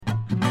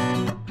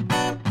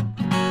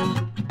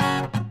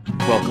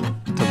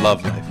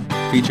Love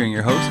Life, featuring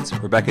your hosts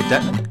Rebecca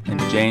Detman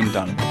and Jane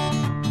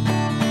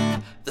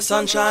Donovan. The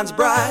sun shines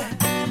bright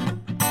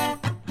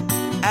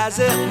as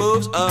it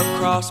moves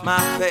across my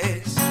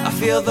face. I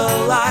feel the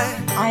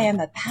light. I am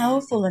a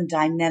powerful and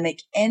dynamic,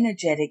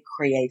 energetic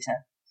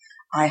creator.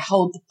 I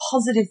hold the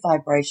positive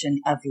vibration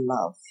of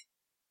love.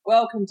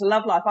 Welcome to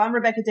Love Life. I'm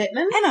Rebecca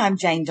Detman. And I'm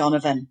Jane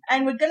Donovan.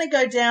 And we're going to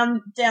go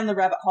down the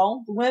rabbit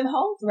hole, the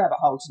wormhole, the rabbit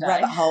hole today.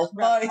 Rabbit hole,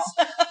 both.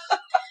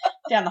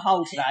 Down the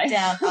hole today.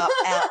 Down, up,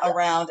 out,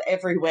 around,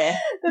 everywhere.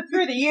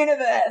 Through the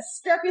universe.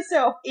 Strap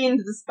yourself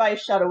into the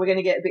space shuttle. We're going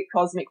to get a bit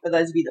cosmic for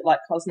those of you that like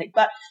cosmic.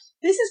 But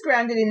this is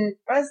grounded in,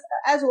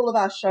 as all of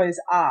our shows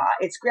are,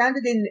 it's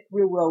grounded in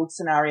real world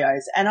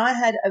scenarios. And I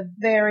had a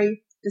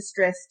very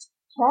distressed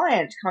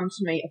client come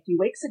to me a few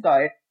weeks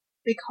ago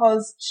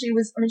because she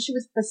was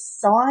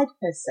beside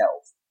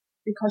herself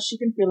because she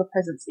can feel a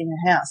presence in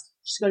her house.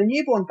 She's got a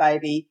newborn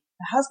baby.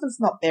 Her husband's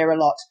not there a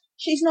lot.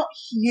 She's not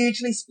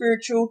hugely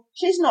spiritual.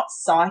 She's not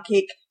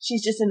psychic.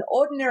 She's just an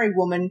ordinary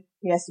woman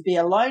who has to be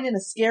alone in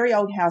a scary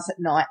old house at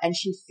night, and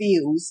she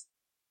feels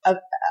a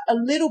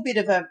little bit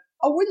of a,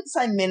 I wouldn't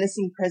say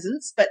menacing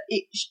presence, but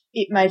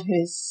it made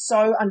her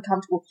so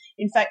uncomfortable.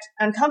 In fact,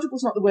 uncomfortable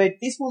is not the word.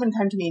 This woman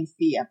came to me in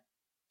fear.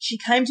 She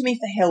came to me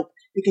for help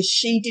because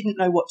she didn't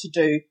know what to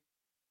do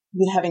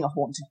with having a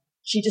haunting.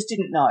 She just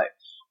didn't know.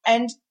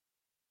 And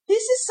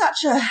this is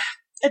such a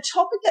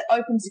topic that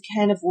opens a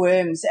can of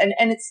worms, and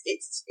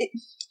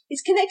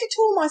it's connected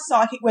to all my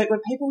psychic work where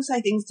people say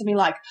things to me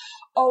like,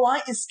 oh,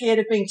 aren't you scared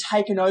of being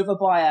taken over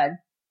by a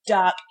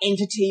dark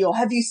entity, or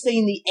have you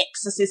seen The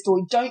Exorcist,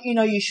 or don't you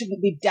know you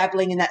shouldn't be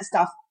dabbling in that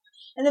stuff?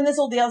 And then there's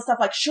all the other stuff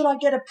like, should I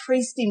get a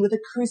priest in with a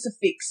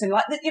crucifix? And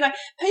like, you know,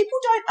 people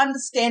don't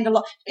understand a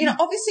lot. You know,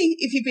 obviously,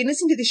 if you've been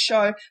listening to this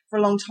show for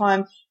a long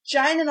time,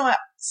 Jane and I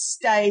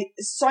stay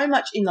so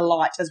much in the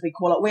light, as we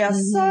call it. We are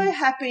so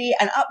happy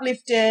and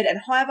uplifted and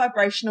high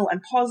vibrational and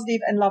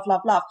positive and love,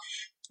 love, love.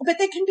 But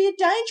there can be a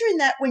danger in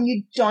that when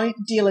you don't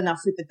deal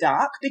enough with the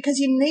dark, because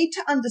you need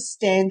to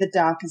understand the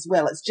dark as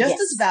well. It's just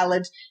as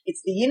valid.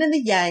 It's the yin and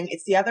the yang.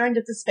 It's the other end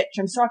of the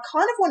spectrum. So I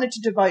kind of wanted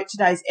to devote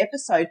today's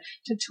episode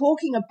to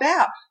talking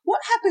about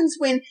what happens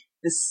when,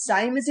 the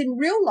same as in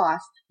real life,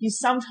 you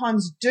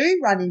sometimes do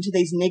run into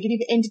these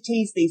negative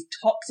entities, these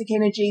toxic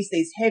energies,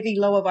 these heavy,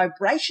 lower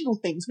vibrational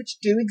things which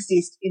do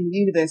exist in the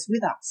universe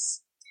with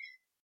us.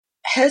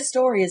 Her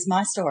story is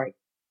my story.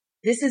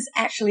 This is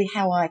actually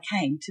how I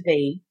came to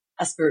be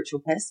a spiritual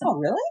person. Oh,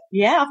 really?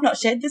 Yeah, I've not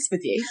shared this with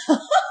you.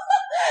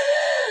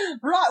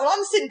 Right, well,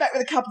 I'm sitting back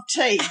with a cup of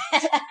tea.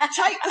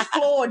 Take the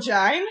floor,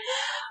 Jane.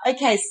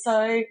 Okay,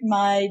 so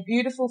my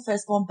beautiful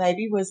firstborn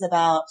baby was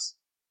about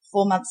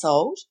 4 months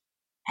old,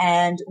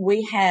 and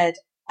we had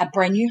a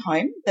brand new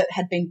home that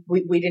had been,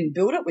 we didn't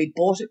build it, we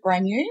bought it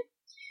brand new,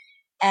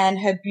 and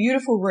her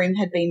beautiful room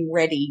had been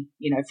ready,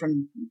 you know,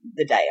 from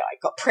the day I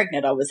got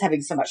pregnant. I was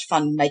having so much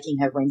fun making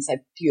her room so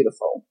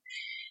beautiful.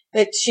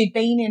 But she'd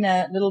been in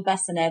a little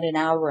bassinet in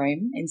our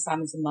room, in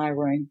Simon's and my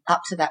room,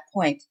 up to that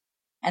point.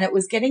 And it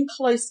was getting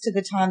close to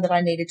the time that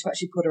I needed to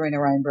actually put her in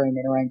her own room,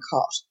 in her own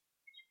cot.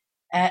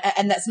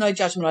 And that's no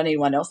judgment on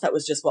anyone else. That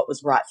was just what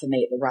was right for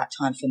me at the right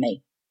time for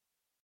me.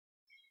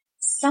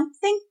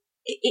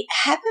 It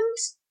happened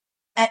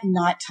at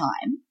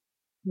nighttime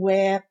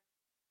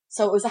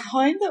so it was a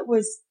home that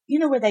was, you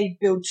know, where they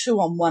build 2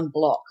 on one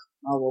block.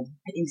 Oh, well,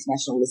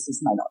 international listeners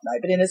may not know,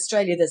 but in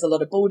Australia there's a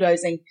lot of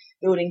bulldozing,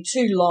 building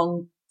 2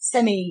 long,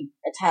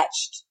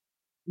 semi-attached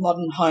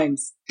modern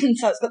homes.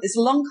 So it's got this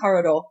long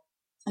corridor,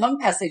 long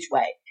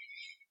passageway,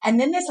 and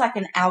then there's like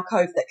an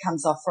alcove that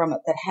comes off from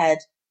it that had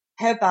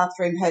her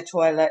bathroom, her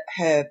toilet,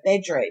 her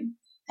bedroom,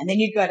 and then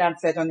you'd go down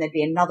further and there'd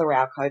be another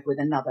alcove with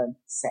another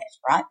set,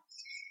 right?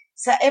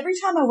 So every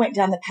time I went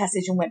down the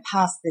passage and went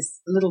past this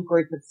little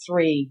group of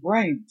 3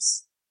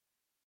 rooms,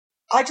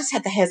 I just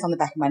had the hairs on the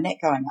back of my neck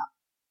going up.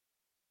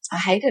 I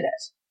hated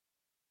it.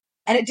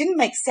 And it didn't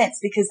make sense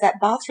because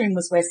that bathroom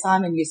was where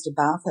Simon used to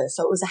bath her.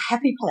 So it was a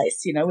happy place,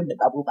 you know, in the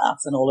bubble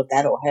baths and all of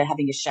that, or her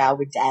having a shower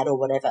with Dad or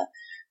whatever,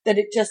 that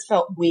it just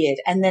felt weird.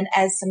 And then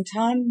as some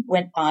time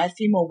went by, a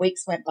few more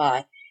weeks went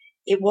by,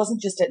 it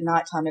wasn't just at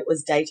nighttime, it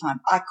was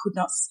daytime. I could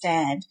not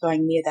stand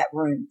going near that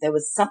room. There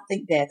was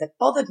something there that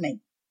bothered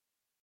me.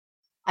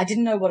 I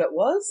didn't know what it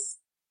was.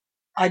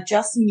 I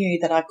just knew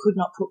that I could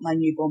not put my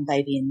newborn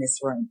baby in this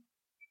room.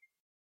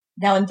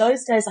 Now, in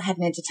those days, I had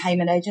an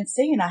entertainment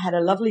agency, and I had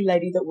a lovely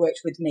lady that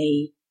worked with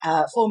me,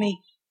 for me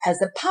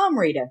as a palm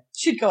reader.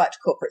 She'd go out to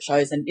corporate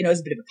shows, and, you know, it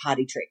was a bit of a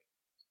party trick.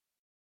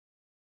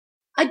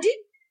 I did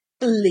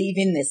believe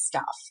in this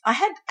stuff. I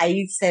had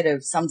a set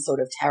of some sort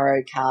of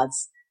tarot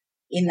cards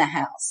in the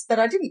house, but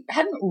I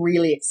hadn't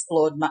really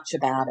explored much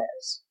about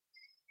it.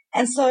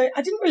 And so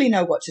I didn't really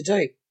know what to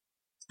do.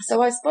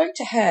 So I spoke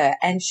to her,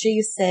 and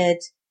she said,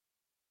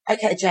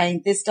 okay,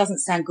 Jane, this doesn't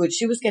sound good.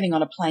 She was getting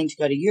on a plane to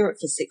go to Europe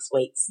for 6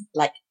 weeks,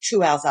 like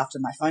 2 hours after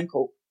my phone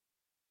call.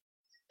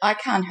 I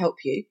can't help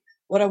you.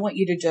 What I want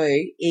you to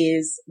do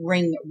is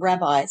ring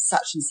Rabbi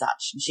such and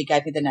such. And she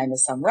gave me the name of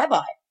some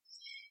rabbi.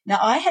 Now,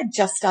 I had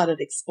just started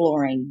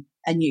exploring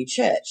a new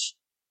church.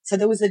 So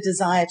there was a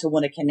desire to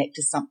want to connect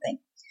to something.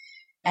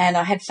 And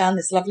I had found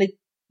this lovely,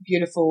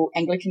 beautiful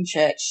Anglican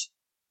church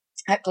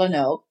at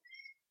Glenelg,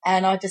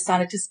 and I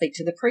decided to speak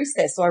to the priest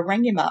there. So I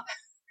rang him up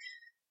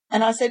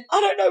and I said, I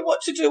don't know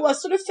what to do. I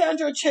sort of found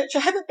your church. I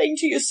haven't been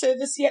to your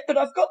service yet, but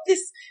I've got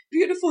this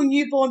beautiful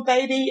newborn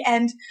baby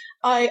and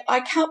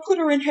I can't put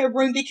her in her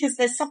room because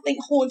there's something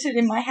haunted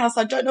in my house.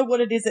 I don't know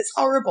what it is. It's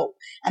horrible.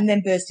 And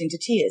then burst into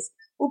tears.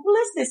 Well,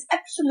 bless this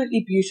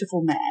absolutely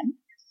beautiful man.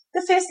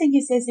 The first thing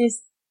he says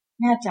is,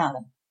 now,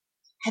 darling,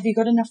 have you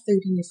got enough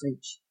food in your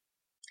fridge?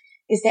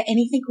 Is there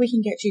anything we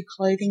can get you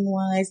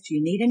clothing-wise? Do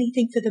you need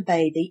anything for the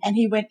baby? And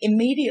he went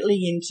immediately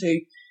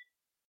into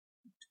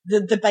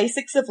the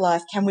basics of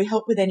life. Can we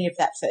help with any of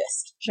that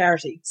first?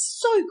 Charity.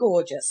 So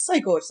gorgeous, so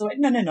gorgeous. So I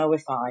went, no, we're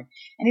fine.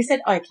 And he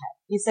said, okay.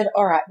 He said,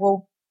 all right,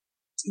 well,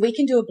 we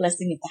can do a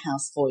blessing of the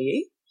house for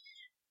you.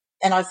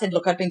 And I said,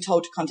 look, I've been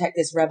told to contact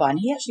this rabbi. And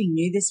he actually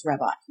knew this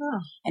rabbi. Oh.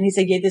 And he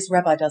said, yeah, this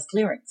rabbi does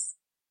clearings.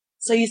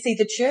 So you see,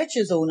 the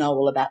churches all know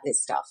all about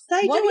this stuff.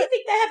 They Why do do you it-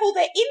 think they have all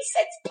their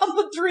incense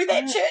pumping through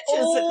their churches?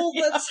 All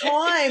the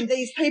time.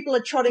 These people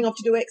are trotting off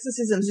to do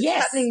exorcisms. It's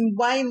Yes. happening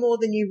way more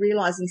than you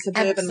realise in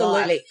suburban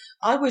Absolutely. life.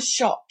 I was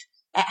shocked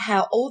at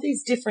how all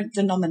these different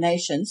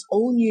denominations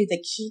all knew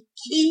the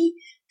key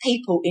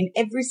people in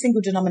every single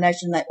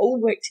denomination. They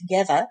all worked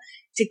together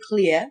to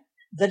clear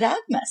the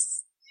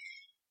darkness.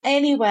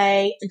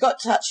 Anyway, I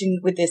got touching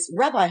with this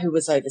rabbi who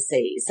was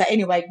overseas. So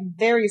anyway,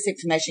 various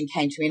information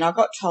came to me and I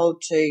got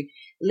told to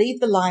leave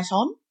the light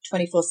on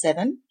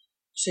 24/7,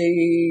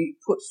 to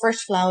put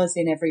fresh flowers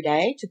in every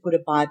day, to put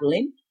a Bible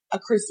in, a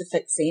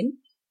crucifix in,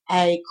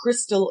 a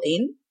crystal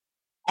in,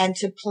 and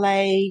to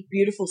play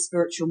beautiful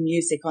spiritual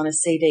music on a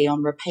CD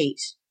on repeat,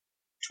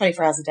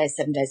 24 hours a day,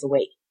 7 days a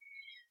week.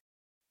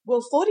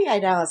 Well,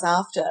 48 hours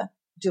after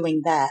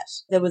doing that,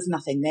 there was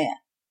nothing there.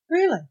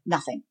 Really?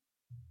 Nothing.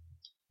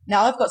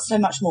 Now, I've got so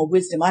much more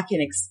wisdom. I can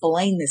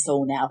explain this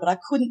all now, but I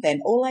couldn't then.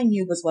 All I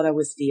knew was what I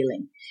was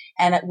feeling.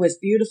 And it was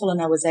beautiful,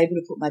 and I was able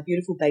to put my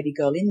beautiful baby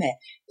girl in there.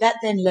 That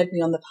then led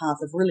me on the path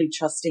of really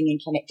trusting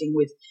and connecting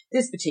with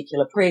this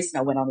particular priest.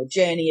 And I went on a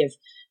journey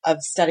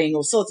of studying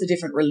all sorts of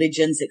different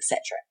religions,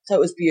 etc. So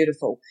it was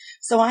beautiful.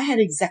 So I had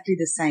exactly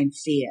the same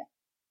fear,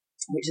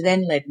 which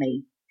then led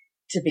me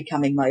to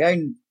becoming my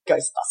own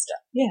Ghostbuster.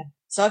 Yeah.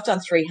 So I've done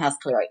 3 house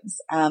clearings.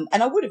 And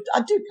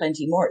I'd do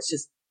plenty more. It's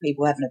just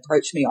people haven't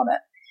approached me on it.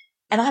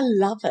 And I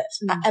love it.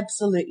 I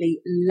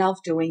absolutely love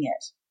doing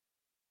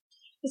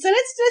it. So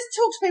let's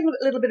talk to people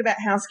a little bit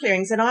about house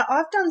clearings. And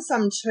I've done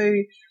some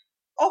too.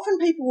 Often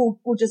people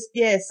will just,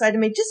 say to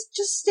me, just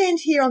stand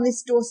here on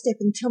this doorstep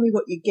and tell me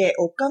what you get,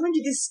 or go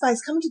into this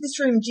space, come into this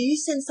room. Do you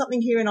sense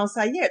something here? And I'll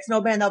say, yeah, it's an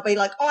old man. They'll be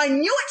like, I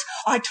knew it.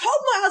 I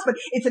told my husband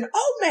it's an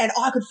old man.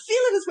 I could feel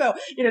it as well.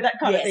 You know, that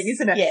kind of thing,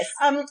 isn't it? Yes.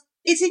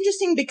 It's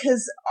interesting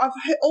because I've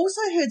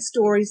also heard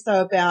stories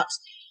though about,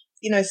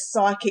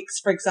 psychics,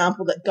 for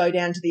example, that go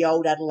down to the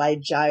old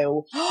Adelaide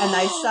jail and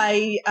they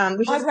say,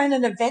 I ran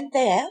an event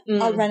there.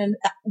 I ran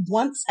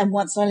once and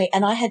once only,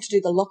 and I had to do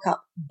the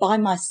lockup by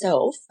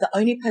myself. The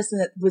only person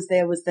that was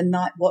there was the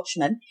night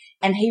watchman,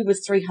 and he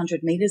was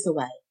 300 meters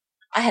away.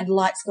 I had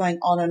lights going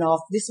on and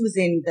off. This was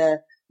in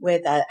where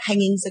the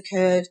hangings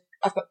occurred.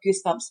 I've got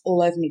goosebumps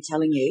all over me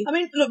telling you. I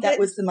mean, look, that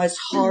was the most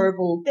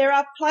horrible. There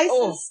are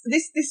places.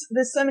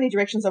 There's so many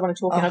directions I want to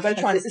talk in. I've got to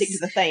try and stick to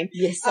the theme.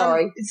 Yes,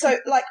 sorry. So,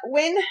 like,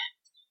 when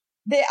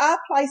there are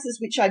places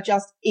which are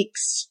just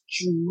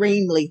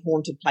extremely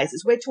haunted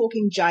places. We're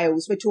talking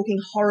jails. We're talking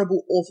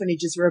horrible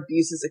orphanages where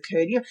abuses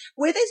occurred.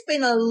 Where there's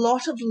been a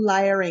lot of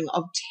layering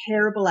of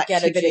terrible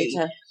activity.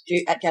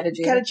 At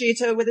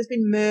Gatajuta, where there's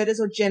been murders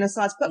or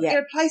genocides. But there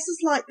are places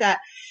like that,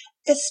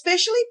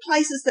 especially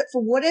places that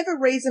for whatever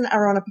reason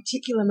are on a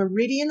particular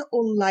meridian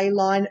or ley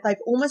line. They've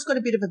almost got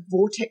a bit of a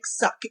vortex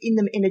suck in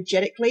them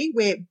energetically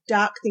where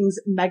dark things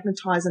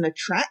magnetize and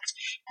attract,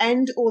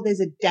 and or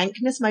there's a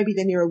dankness. Maybe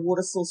they're near a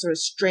water source or a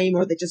stream,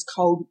 or they're just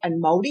cold and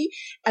moldy.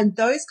 And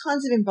those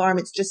kinds of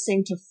environments just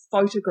seem to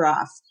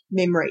photograph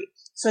memory.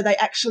 So they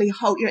actually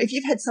hold, if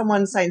you've had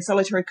someone, say, in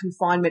solitary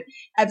confinement,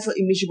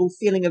 absolutely miserable,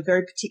 feeling a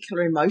very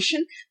particular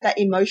emotion, that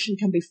emotion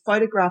can be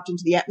photographed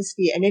into the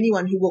atmosphere, and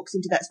anyone who walks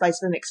into that space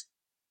for the next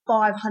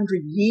 500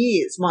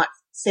 years might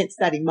sense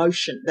that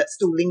emotion that's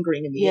still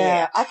lingering in the air.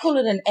 Yeah, I call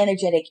it an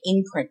energetic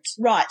imprint.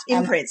 Right,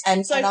 imprints.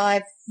 And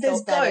I've there's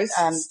felt that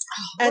ghosts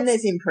and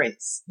there's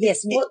imprints.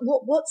 Yes.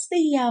 What's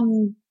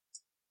the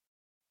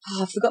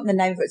I've forgotten the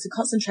name of it. It's a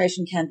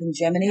concentration camp in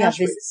Germany.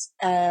 Dachau.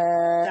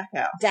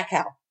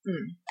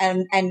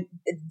 And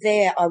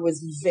there I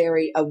was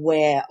very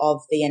aware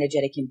of the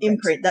energetic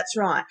imprint. That's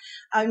right.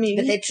 I mean,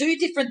 but they're two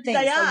different things.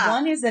 They are. So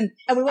one is an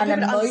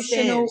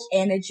emotional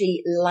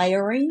energy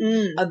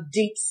layering of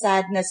deep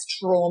sadness,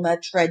 trauma,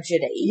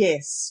 tragedy.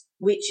 Yes.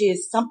 Which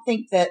is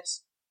something that,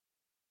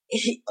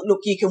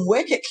 look, you can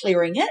work at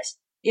clearing it,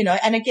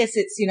 and I guess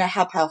it's,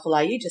 how powerful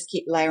are you? Just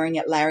keep layering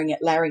it.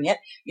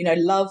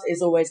 Love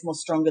is always more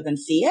stronger than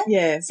fear.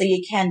 Yeah. So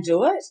you can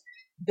do it.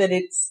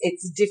 it's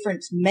a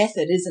different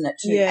method, isn't it,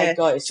 to a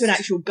ghost? To an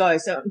actual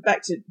ghost. So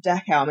back to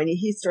Dachau, I mean, you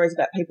hear stories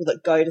about people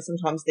that go to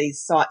sometimes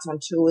these sites on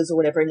tours or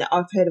whatever, and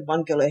I've heard of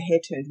one girl, her hair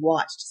turned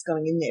white just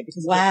going in there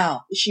because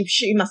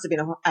she must have been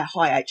a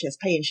high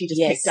HSP, and she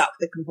just picked up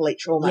the complete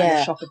trauma and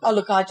the shock of it. Oh,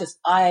 look, I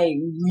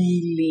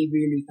really,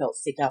 really felt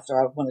sick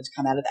after I wanted to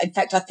come out of that. In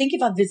fact, I think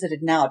if I visited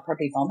now, I'd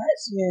probably vomit.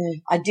 Yeah.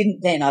 I didn't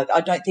then.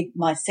 I don't think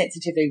my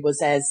sensitivity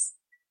was as,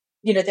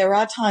 there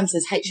are times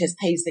as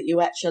HSPs that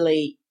you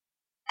actually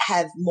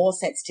have more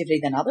sensitivity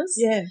than others.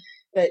 Yeah.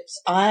 But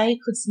I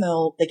could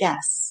smell the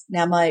gas.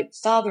 Now, my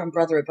father and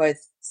brother are both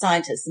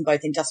scientists and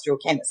both industrial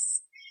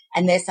chemists,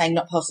 and they're saying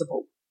not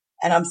possible.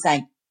 And I'm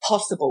saying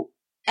possible,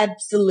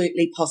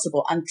 absolutely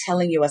possible. I'm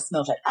telling you, I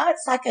smelt it. Oh,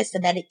 it's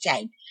psychosomatic,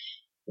 Jane.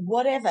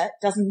 Whatever,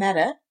 doesn't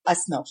matter. I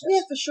smelt it.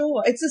 Yeah, for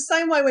sure. It's the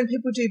same way when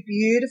people do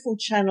beautiful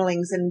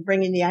channelings and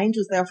bring in the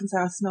angels. They often say,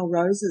 I smell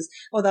roses.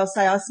 Or they'll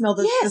say, I smell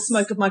the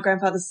smoke of my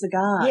grandfather's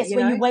cigar. Yes,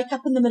 when you wake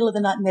up in the middle of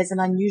the night and there's an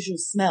unusual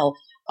smell.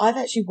 I've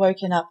actually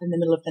woken up in the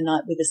middle of the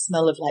night with a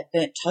smell of like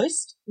burnt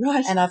toast.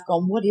 Right. And I've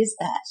gone, what is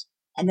that?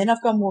 And then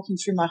I've gone walking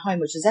through my home,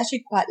 which is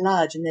actually quite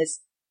large,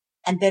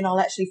 and then I'll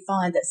actually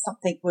find that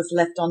something was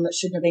left on that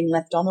shouldn't have been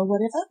left on or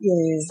whatever.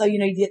 Yeah. So,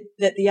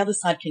 that the other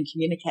side can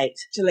communicate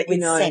to let you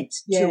know. Scent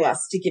to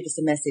us, to give us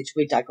a message.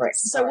 We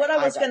digress. So what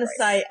I was going to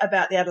say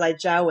about the Adelaide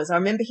jail was I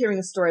remember hearing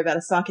a story about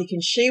a psychic,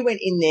 and she went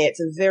in there. It's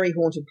a very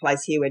haunted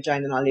place here where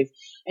Jane and I live.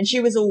 And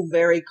she was all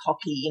very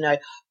cocky,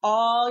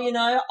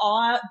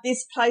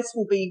 this place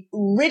will be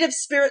rid of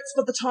spirits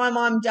by the time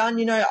I'm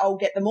done, I'll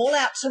get them all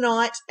out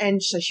tonight.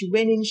 And so she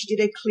went in, she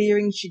did her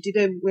clearing, she did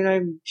her,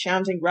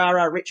 chanting,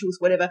 rah-rah, rituals,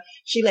 whatever.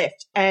 She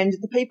left. And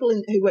the people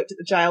who worked at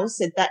the jail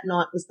said that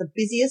night was the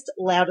busiest,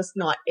 loudest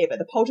night ever.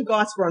 The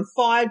poltergeists were on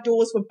fire,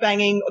 doors were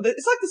banging.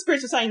 It's like the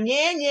spirits were saying,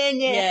 yeah.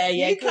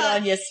 Yeah, good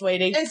on you,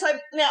 sweetie. And so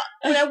now,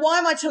 why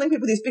am I telling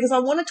people this? Because I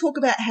want to talk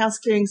about house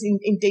clearings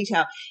in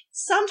detail.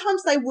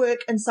 Sometimes they work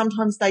and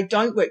sometimes they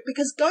don't work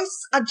because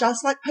ghosts are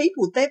just like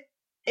people. They're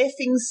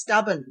effing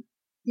stubborn,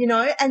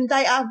 and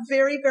they are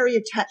very, very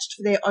attached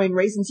for their own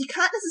reasons. You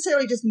can't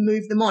necessarily just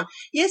move them on.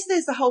 Yes,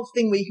 there's the whole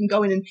thing where you can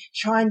go in and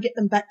try and get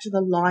them back to the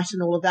light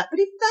and all of that.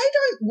 But if they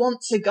don't want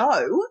to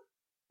go,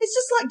 it's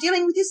just like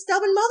dealing with your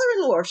stubborn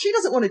mother-in-law. If she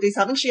doesn't want to do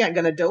something, she ain't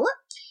going to do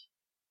it.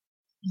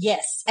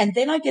 Yes. And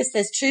then I guess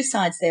there's two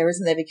sides there,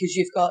 isn't there? Because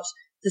you've got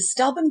the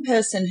stubborn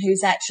person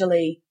who's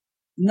actually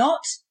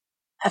not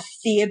a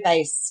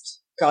fear-based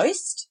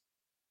ghost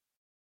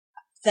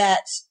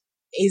that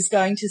is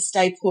going to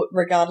stay put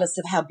regardless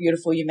of how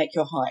beautiful you make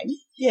your home.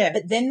 Yeah.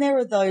 But then there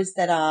are those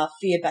that are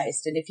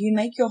fear-based. And if you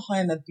make your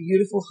home a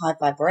beautiful high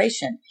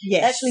vibration, they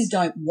actually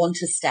don't want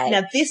to stay.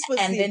 Now, this was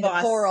and the then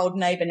advice. The poor old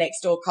neighbour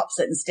next door cops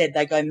it instead.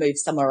 They go move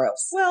somewhere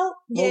else. Well,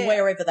 or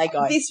wherever they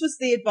go. This was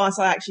the advice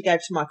I actually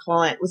gave to my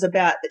client, was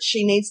about that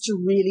she needs to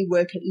really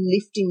work at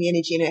lifting the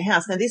energy in her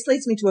house. Now, this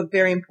leads me to a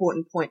very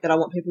important point that I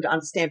want people to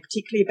understand,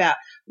 particularly about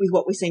with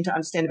what we seem to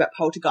understand about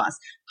poltergeists.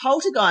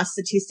 Poltergeists,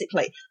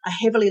 statistically, are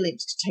heavily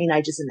linked to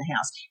teenagers in the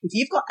house. If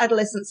you've got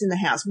adolescents in the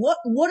house,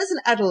 what is an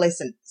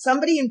adolescent?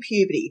 Somebody in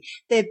puberty,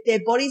 their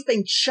body's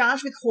being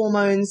charged with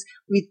hormones,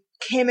 with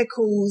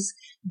chemicals,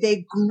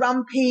 they're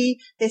grumpy,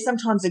 they're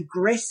sometimes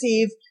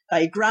aggressive,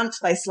 they grunt,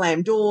 they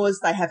slam doors,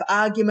 they have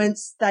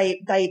arguments,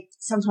 they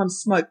sometimes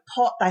smoke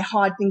pot, they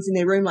hide things in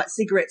their room like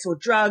cigarettes or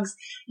drugs,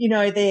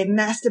 they're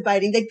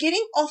masturbating, they're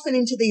getting often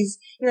into these,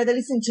 they're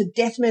listening to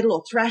death metal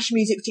or thrash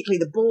music, particularly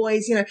the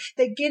boys,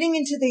 they're getting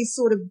into these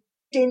sort of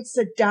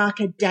denser,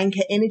 darker,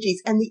 danker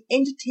energies, and the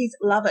entities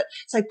love it.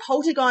 So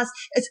poltergeist,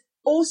 it's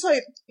also,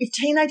 if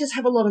teenagers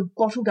have a lot of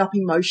bottled up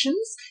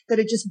emotions that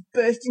are just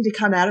bursting to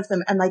come out of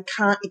them and they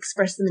can't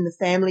express them in the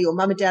family, or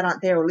mum and dad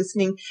aren't there or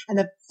listening, and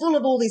they're full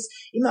of all this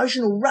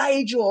emotional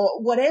rage or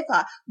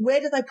whatever, where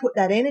do they put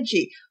that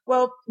energy?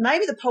 Well,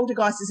 maybe the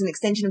poltergeist is an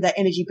extension of that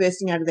energy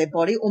bursting out of their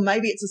body, or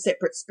maybe it's a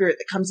separate spirit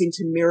that comes in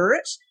to mirror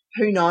it.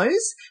 Who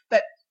knows?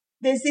 But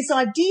there's this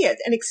idea,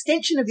 an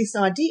extension of this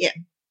idea.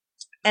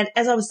 And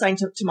as I was saying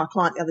to my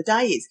client the other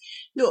day is,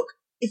 look,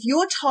 if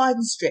you're tired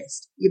and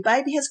stressed, your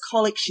baby has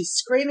colic, she's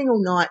screaming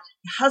all night,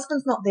 your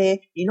husband's not there,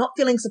 you're not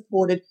feeling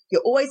supported,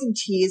 you're always in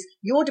tears,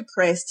 you're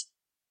depressed,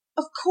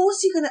 of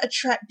course you're going to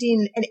attract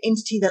in an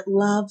entity that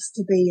loves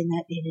to be in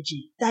that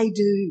energy. They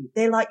do.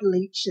 They're like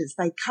leeches.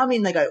 They come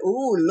in, they go,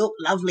 oh, look,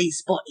 lovely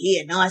spot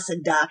here, nice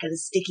and dark and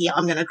sticky.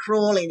 I'm going to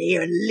crawl in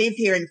here and live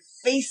here and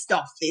feast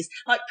off this,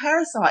 like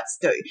parasites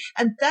do.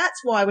 And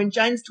that's why when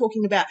Jane's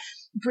talking about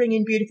bring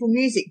in beautiful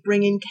music,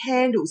 bring in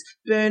candles,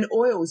 burn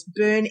oils,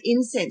 burn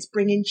incense,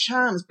 bring in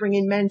charms, bring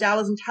in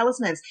mandalas and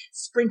talismans,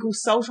 sprinkle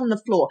salt on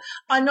the floor.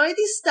 I know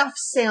this stuff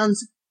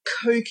sounds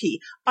kooky.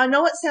 I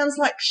know it sounds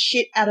like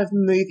shit out of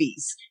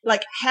movies.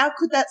 Like, how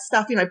could that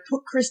stuff,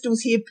 put crystals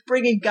here,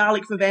 bring in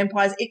garlic for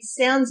vampires? It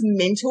sounds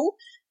mental,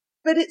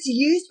 but it's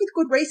used with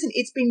good reason.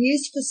 It's been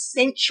used for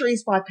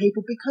centuries by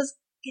people because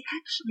it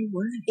actually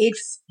works. It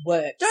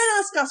works. Don't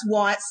ask us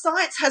why.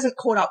 Science hasn't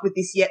caught up with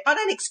this yet. I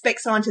don't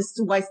expect scientists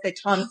to waste their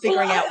time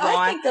figuring out why.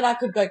 I think that I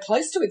could go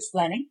close to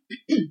explaining.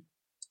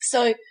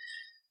 So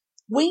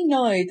We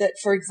know that,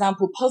 for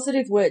example,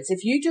 positive words,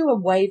 if you do a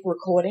wave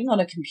recording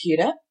on a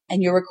computer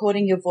and you're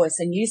recording your voice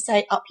and you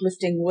say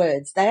uplifting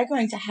words, they are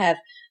going to have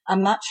a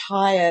much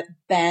higher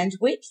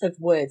bandwidth of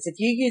words. If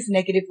you use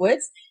negative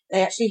words,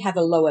 they actually have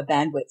a lower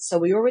bandwidth. So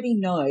we already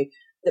know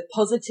that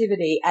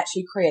positivity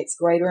actually creates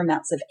greater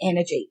amounts of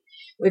energy.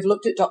 We've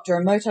looked at Dr.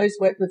 Emoto's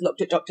work. We've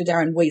looked at Dr.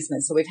 Darren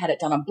Wiesman. So we've had it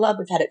done on blood.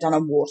 We've had it done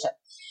on water.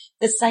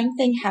 The same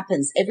thing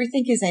happens.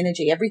 Everything is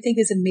energy. Everything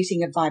is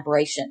emitting a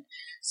vibration.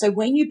 So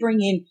when you bring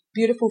in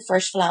beautiful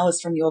fresh flowers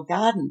from your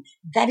garden,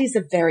 that is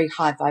a very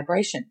high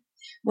vibration.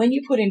 When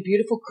you put in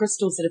beautiful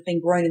crystals that have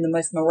been grown in the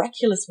most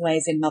miraculous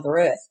ways in Mother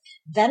Earth,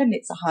 that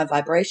emits a high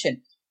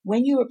vibration.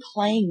 When you are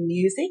playing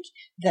music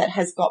that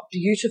has got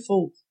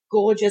beautiful,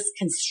 gorgeous,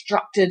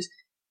 constructed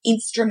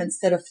instruments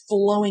that are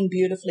flowing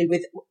beautifully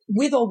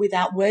with or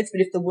without words,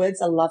 but if the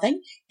words are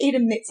loving, it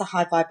emits a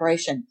high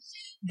vibration.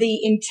 The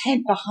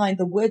intent behind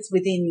the words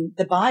within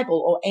the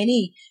Bible or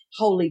any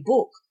holy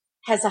book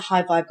has a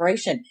high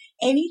vibration.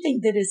 Anything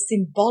that is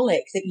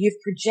symbolic that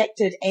you've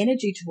projected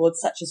energy towards,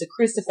 such as a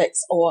crucifix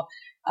or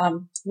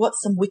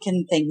what's some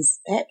Wiccan things,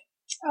 Beck?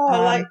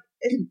 Like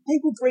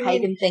people bring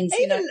pagan in things.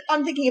 Even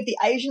I'm thinking of the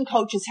Asian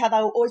cultures, how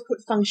they'll always put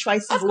feng shui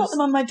symbols. I've got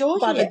them on my door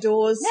by here. the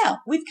doors. Now,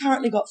 we've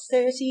currently got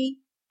 30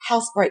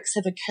 housebreaks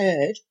have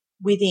occurred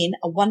within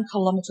a 1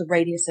 kilometre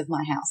radius of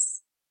my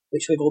house,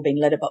 which we've all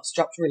been letterbox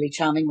dropped. Really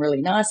charming,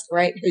 really nice,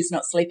 great. Who's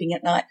not sleeping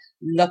at night?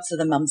 Lots of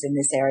the mums in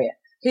this area.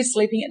 Who's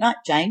sleeping at night?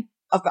 Jane.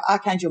 I've got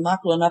Archangel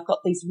Michael, and I've got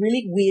these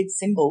really weird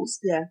symbols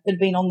that have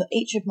been on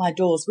each of my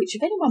doors, which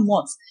if anyone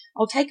wants,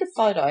 I'll take a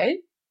photo,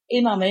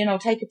 email me, and I'll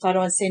take a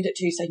photo and send it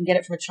to you so you can get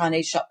it from a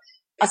Chinese shop.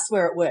 I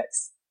swear it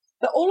works.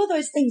 But all of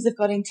those things have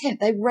got intent.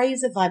 They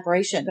raise a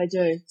vibration. They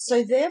do.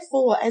 So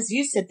therefore, as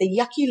you said, the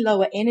yucky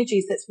lower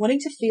energies that's wanting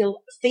to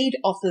feed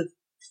off of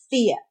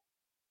fear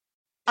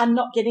are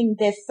not getting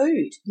their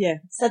food. Yeah.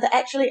 So they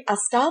actually are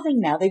starving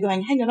now. They're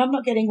going, hang on, I'm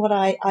not getting what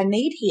I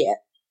need here.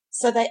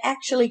 So they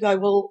actually go,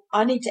 well,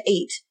 I need to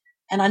eat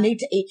and I need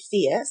to eat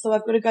fear. So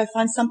I've got to go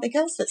find something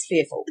else that's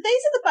fearful. These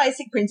are the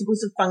basic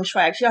principles of feng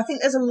shui. Actually, I think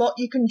there's a lot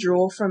you can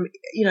draw from,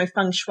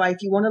 feng shui if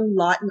you want to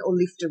lighten or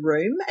lift a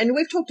room. And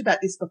we've talked about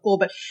this before,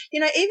 but,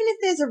 even if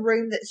there's a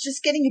room that's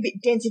just getting a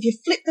bit dense, if you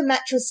flip the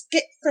mattress,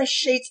 get fresh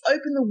sheets,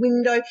 open the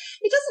window,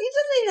 it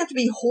doesn't even have to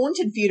be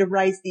haunted for you to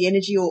raise the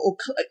energy or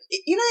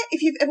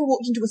if you've ever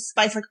walked into a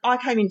space, like I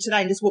came in today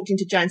and just walked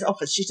into Jane's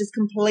office. She's just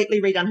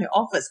completely redone her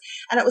office.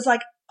 And it was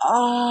like,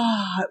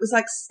 it was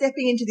like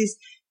stepping into this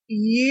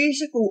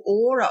beautiful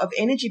aura of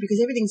energy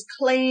because everything's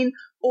clean,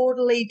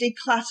 orderly,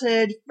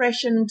 decluttered,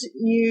 fresh and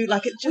new.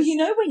 Like it just.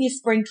 Well, when you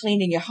spring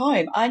clean in your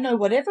home, I know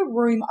whatever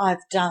room I've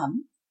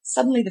done,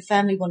 suddenly the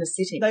family want to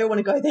sit in. They all want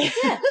to go there.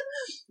 Yeah.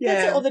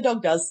 That's it, or the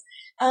dog does.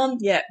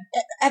 Yeah.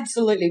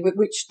 Absolutely,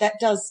 which that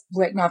does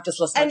work. Now I've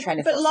just lost my train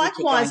of thought. But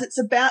likewise, it's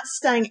about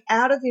staying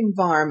out of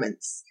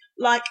environments.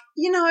 Like,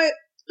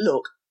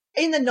 look,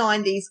 in the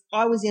 90s,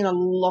 I was in a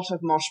lot of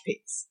mosh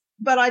pits.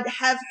 But I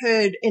have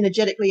heard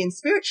energetically and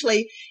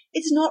spiritually,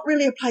 it's not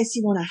really a place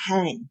you want to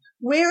hang.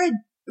 Where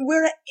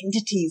are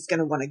entities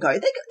going to want to go? They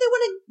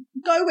want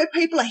to go where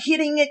people are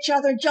hitting each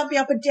other, jumping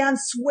up and down,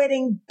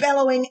 sweating,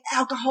 bellowing,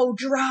 alcohol,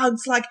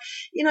 drugs,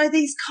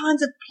 these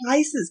kinds of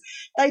places.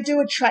 They do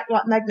attract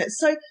like magnets.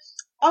 So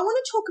I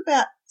want to talk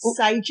about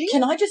saging.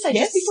 Can I just say,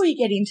 yes, just before you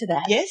get into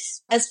that,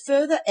 yes, as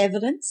further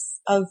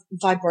evidence of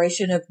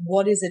vibration of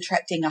what is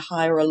attracting a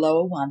higher or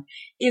lower one,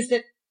 is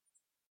that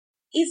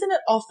isn't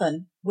it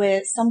often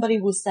where somebody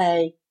will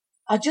say,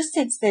 I just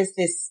sense there's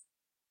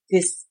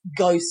this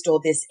ghost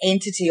or this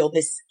entity or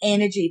this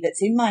energy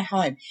that's in my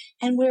home.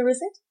 And where is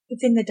it?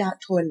 It's in the dark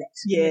toilet.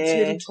 Yeah. In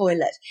the little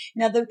toilet.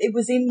 Now, it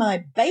was in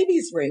my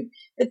baby's room,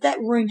 but that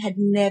room had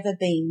never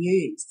been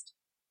used.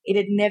 It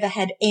had never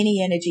had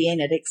any energy in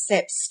it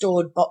except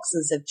stored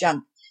boxes of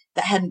junk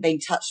that hadn't been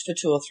touched for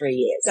 2 or 3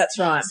 years. That's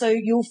right. So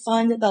you'll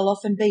find that they'll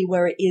often be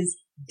where it is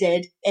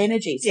dead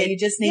energy. So you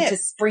just need to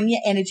spring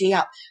your energy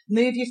up,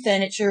 move your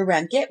furniture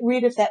around, get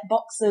rid of that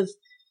box of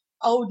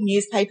old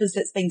newspapers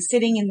that's been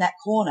sitting in that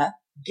corner.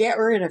 Get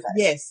rid of it.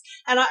 Yes.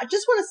 And I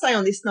just want to say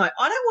on this note,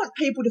 I don't want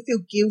people to feel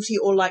guilty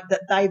or like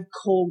that they've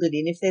called it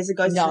in if there's a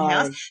ghost in the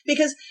house,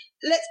 because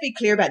let's be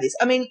clear about this.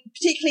 I mean,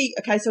 particularly,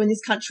 so in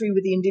this country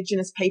with the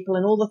Indigenous people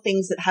and all the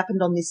things that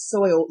happened on this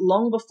soil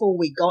long before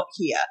we got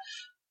here,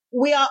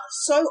 we are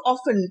so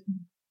often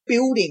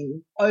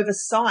building over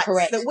sites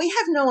that we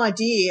have no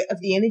idea of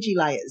the energy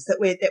layers that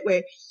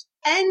we're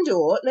and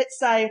or let's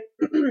say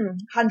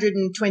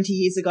 120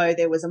 years ago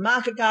there was a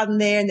market garden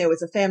there and there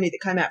was a family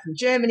that came out from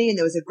Germany and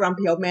there was a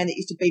grumpy old man that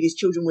used to beat his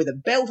children with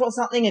a belt or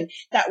something, and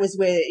that was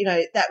where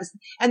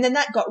and then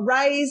that got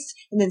raised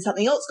and then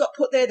something else got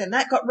put there, then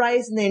that got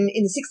raised, and then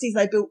in the 60s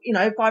they built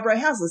fibro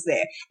houses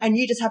there, and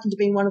you just happen to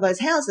be in one of those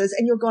houses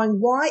and you're going,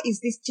 why is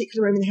this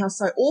particular room in the house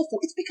so awful?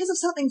 It's because of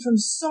something from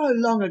so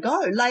long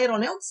ago. Lay it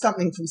on else,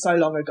 something from so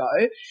long ago.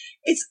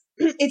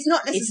 It's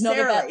not necessarily. It's not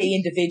about the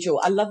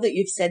individual. I love that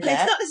you've said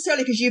that. It's not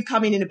necessarily because you've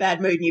come in a bad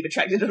mood and you've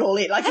attracted it all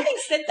in. Like, having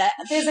said that,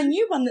 there's a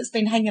new one that's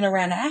been hanging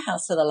around our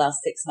house for the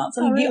last 6 months.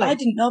 Really? I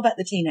didn't know about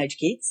the teenage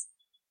kids.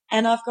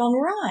 And I've gone,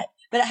 right.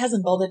 But it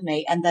hasn't bothered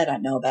me, and they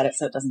don't know about it,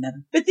 so it doesn't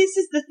matter. But this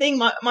is the thing,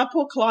 my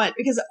poor client,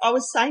 because I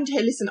was saying to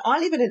her, listen, I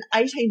live in an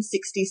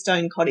 1860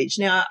 stone cottage.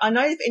 Now, I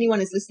know if anyone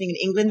is listening in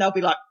England, they'll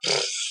be like,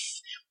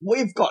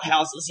 we've got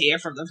houses here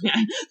from the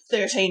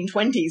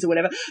 1320s or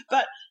whatever.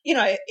 But,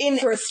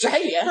 For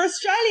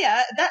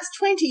Australia, that's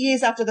 20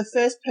 years after the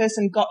first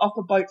person got off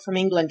a boat from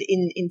England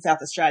in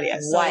South Australia.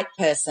 White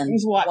person.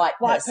 It was white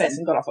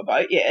person got off a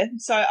boat, yeah.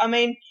 So, I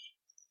mean,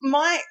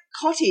 my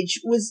cottage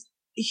was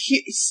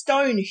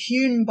stone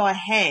hewn by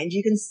hand.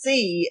 You can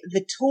see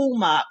the tool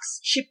marks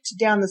chipped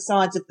down the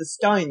sides of the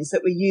stones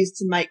that were used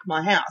to make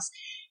my house.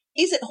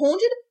 Is it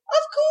haunted?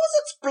 Of course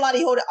it's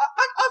bloody haunted.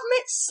 I've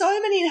met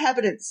so many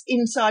inhabitants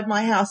inside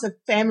my house of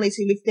families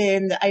who lived there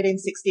in the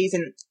 1860s,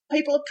 and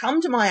people have come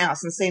to my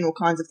house and seen all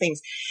kinds of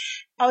things.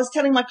 I was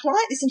telling my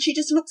client this, and she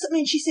just looks at me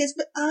and she says,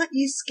 but aren't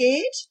you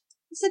scared?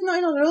 I said, no,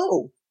 not at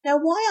all. Now,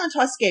 why aren't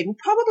I scared? Well,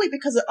 probably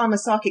because I'm a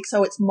psychic,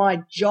 so it's my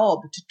job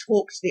to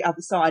talk to the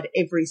other side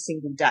every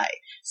single day.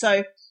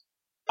 So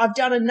I've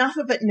done enough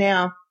of it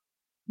now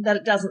that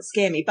it doesn't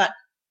scare me. But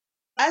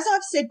as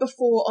I've said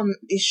before on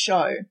this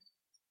show,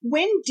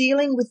 when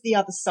dealing with the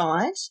other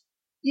side,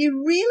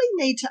 you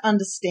really need to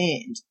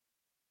understand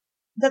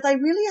that they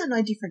really are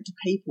no different to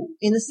people,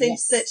 in the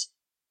sense that,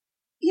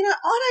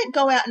 I don't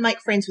go out and make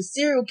friends with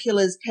serial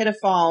killers,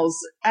 pedophiles,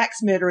 axe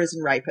murderers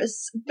and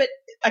rapists, but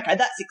okay,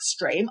 that's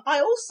extreme. I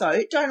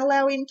also don't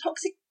allow in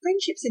toxic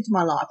friendships into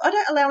my life. I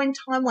don't allow in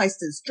time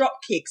wasters, drop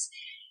kicks.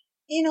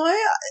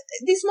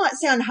 This might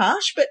sound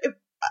harsh, but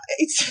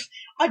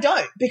I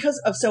don't,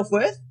 because of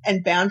self-worth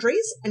and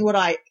boundaries and what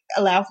I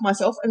allow for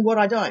myself and what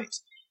I don't.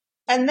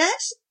 And that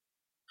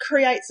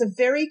creates a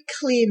very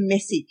clear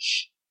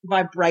message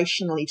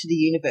vibrationally to the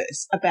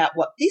universe about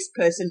what this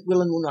person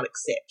will and will not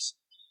accept.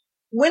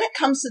 When it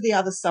comes to the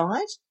other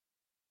side,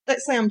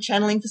 let's say I'm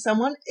channeling for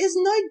someone, there's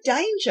no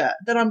danger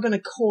that I'm going to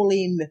call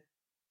in,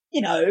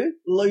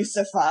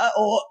 Lucifer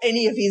or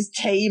any of his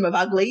team of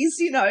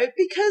uglies,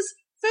 because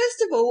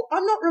first of all,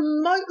 I'm not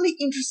remotely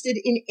interested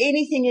in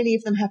anything any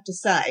of them have to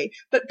say.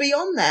 But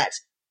beyond that,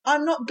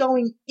 I'm not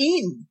going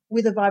in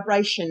with a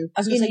vibration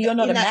you're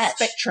not in a that match.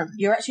 spectrum.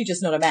 You're actually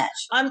just not a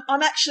match. I'm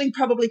actually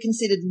probably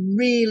considered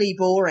really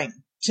boring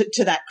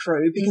to that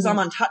crew, because I'm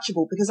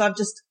untouchable, because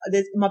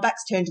my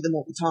back's turned to them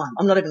all the time.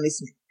 I'm not even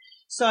listening.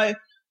 So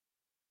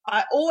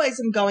I always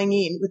am going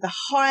in with the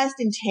highest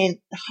intent,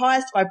 the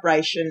highest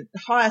vibration,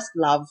 the highest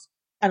love,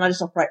 and I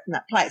just operate from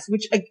that place,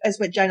 which, as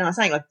what Jane and I are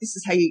saying, like, this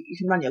is how you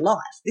can run your life.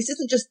 This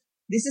isn't just,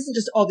 this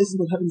is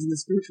what happens in the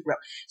spiritual realm.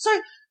 So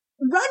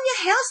run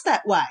your house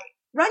that way.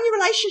 Run your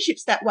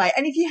relationships that way.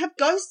 And if you have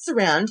ghosts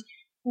around,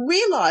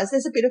 realize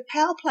there's a bit of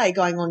power play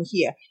going on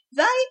here.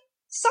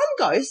 Some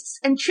ghosts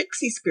and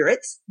tricksy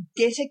spirits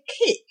get a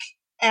kick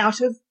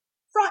out of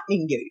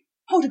frightening you.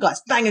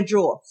 Poltergeist, bang a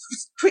drawer,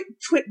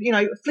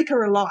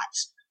 flicker a light,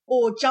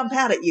 or jump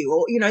out at you,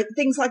 or,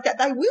 things like that.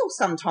 They will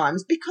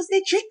sometimes, because they're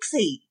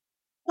tricksy.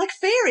 Like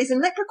fairies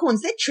and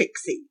leprechauns, they're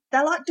tricksy.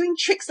 They like doing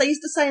tricks. They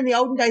used to say in the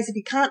olden days, if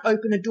you can't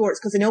open a door, it's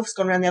because an elf's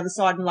gone around the other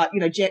side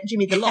and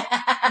Jimmy the Lock.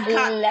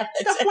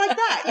 Stuff like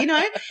that,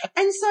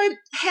 And so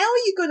how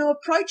are you going to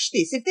approach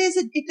this? If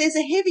there's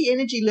a heavy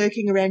energy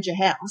lurking around your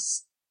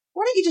house,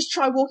 why don't you just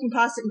try walking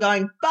past it and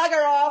going,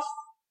 bugger off,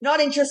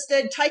 not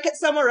interested, take it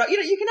somewhere else. You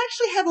can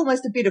actually have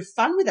almost a bit of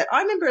fun with it.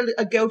 I remember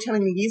a girl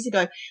telling me years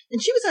ago,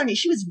 and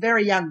she was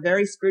very young,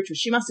 very spiritual.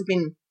 She must have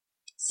been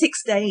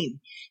 16,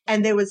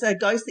 and there was a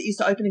ghost that used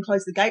to open and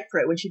close the gate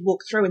for her when she'd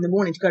walk through in the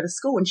morning to go to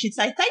school, and she'd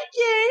say, thank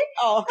you.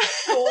 Oh,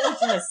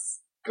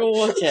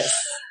 gorgeous,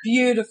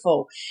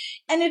 beautiful.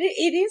 And it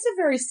is a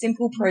very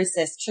simple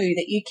process too,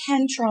 that you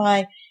can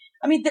try.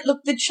 I mean,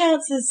 the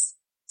chances,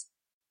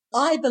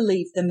 I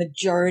believe the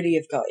majority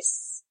of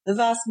ghosts, the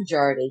vast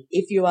majority,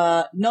 if you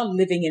are not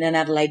living in an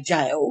Adelaide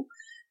jail,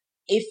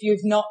 if you're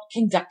not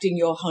conducting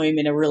your home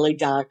in a really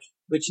dark,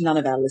 which none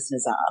of our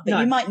listeners are, but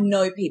you might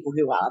know people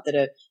who are,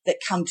 that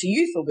come to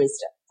you for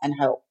wisdom and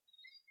help.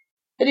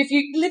 But if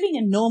you're living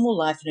a normal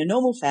life in a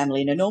normal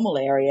family in a normal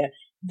area,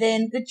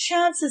 then the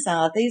chances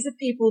are these are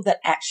people that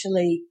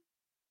actually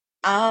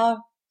are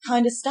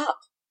kind of stuck,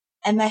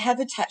 and they have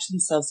attached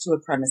themselves to a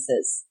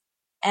premises,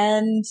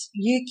 and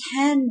you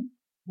can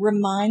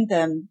remind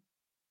them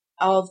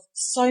of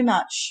so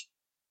much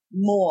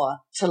more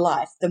to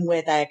life than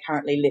where they are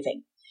currently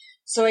living.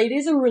 So it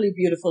is a really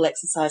beautiful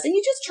exercise, and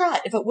you just try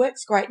it. If it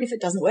works, great. And if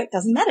it doesn't work,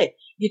 doesn't matter.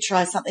 You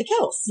try something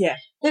else. Yeah.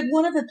 But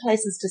one of the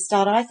places to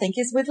start, I think,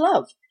 is with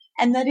love.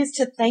 And that is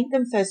to thank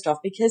them first off,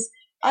 because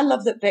I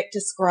love that Beck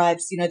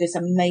describes, this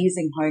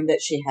amazing home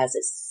that she has.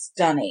 It's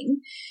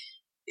stunning.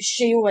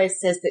 She always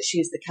says that she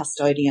is the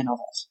custodian of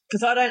it.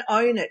 Because I don't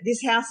own it.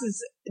 This house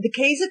the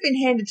keys have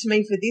been handed to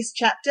me for this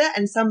chapter,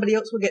 and somebody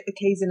else will get the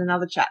keys in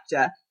another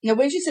chapter. Now,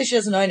 when she says she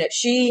doesn't own it,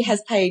 she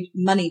has paid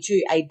money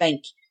to a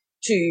bank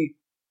to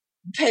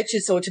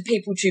purchase, or to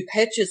people to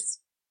purchase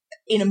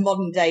in a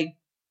modern day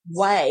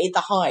way, the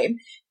home,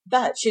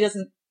 but she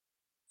doesn't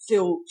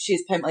feel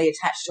she's permanently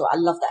attached to it. I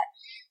love that.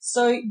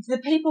 So the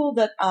people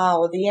that are,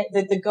 or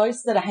the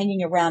ghosts that are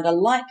hanging around are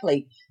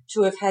likely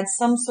to have had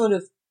some sort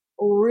of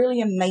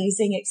really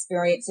amazing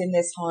experience in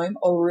this home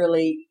or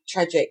really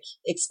tragic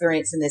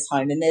experience in this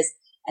home. And there's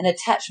an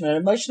attachment,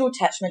 an emotional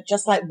attachment,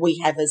 just like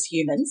we have as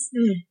humans.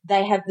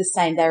 They have the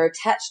same. They're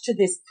attached to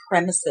this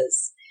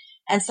premises.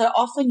 And so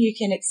often you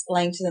can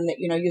explain to them that,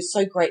 you're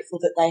so grateful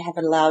that they have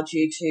allowed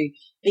you to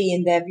be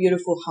in their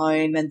beautiful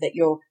home and that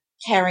you're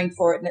caring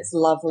for it and it's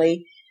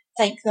lovely.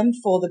 Thank them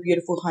for the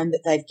beautiful home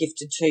that they've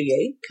gifted to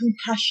you.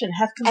 Compassion.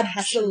 Have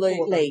compassion.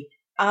 Absolutely.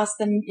 Ask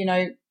them,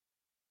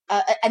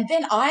 and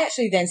then I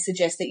actually then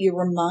suggest that you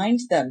remind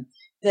them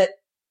that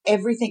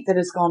everything that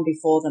has gone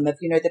before them, of,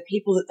 the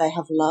people that they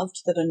have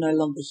loved that are no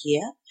longer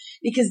here,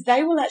 because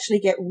they will actually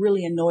get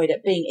really annoyed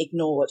at being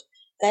ignored.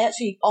 They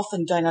actually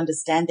often don't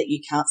understand that you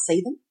can't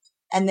see them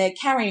and they're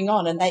carrying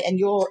on and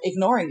you're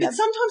ignoring them. But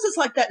sometimes it's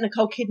like that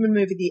Nicole Kidman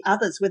movie, The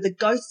Others, where the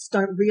ghosts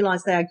don't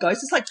realise they are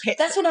ghosts. It's like pets.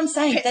 That's what I'm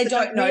saying. They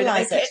don't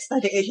realise it. Pets, they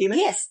think they're human.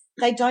 Yes.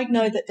 They don't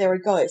know that they're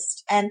a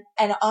ghost. And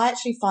I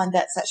actually find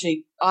that's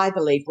actually, I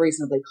believe,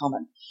 reasonably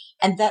common.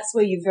 And that's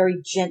where you very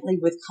gently,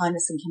 with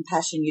kindness and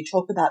compassion, you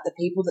talk about the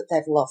people that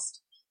they've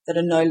lost, that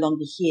are no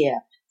longer here,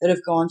 that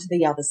have gone to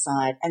the other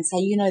side, and say,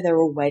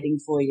 they're all waiting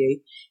for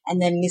you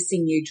and they're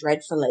missing you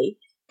dreadfully.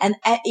 And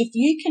if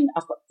you can,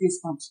 I've got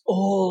goosebumps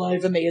all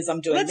over me as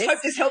I'm doing this. Let's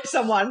hope this helps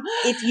someone.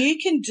 If you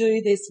can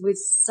do this with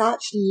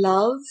such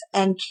love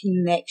and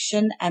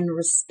connection and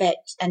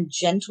respect and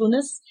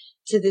gentleness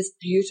to this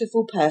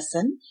beautiful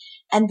person,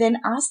 and then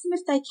ask them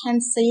if they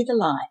can see the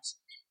light,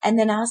 and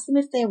then ask them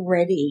if they're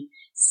ready.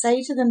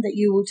 Say to them that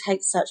you will take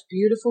such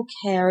beautiful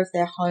care of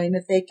their home,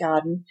 of their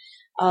garden,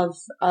 of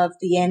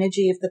the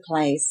energy of the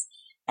place,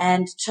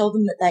 and tell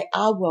them that they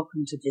are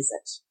welcome to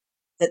visit,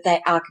 that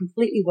they are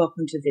completely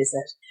welcome to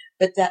visit,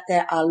 but that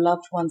there are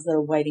loved ones that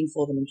are waiting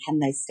for them, and can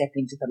they step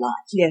into the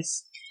light?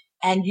 Yes.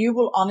 And you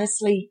will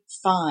honestly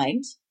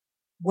find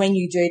when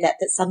you do that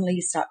suddenly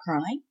you start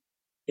crying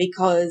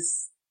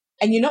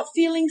and you're not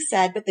feeling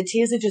sad, but the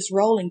tears are just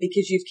rolling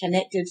because you've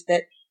connected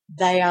that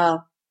they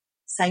are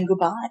saying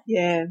goodbye.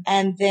 Yeah.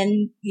 And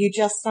then you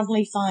just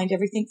suddenly find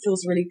everything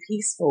feels really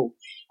peaceful.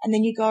 And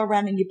then you go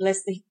around and you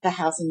bless the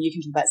house, and you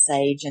can talk about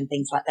sage and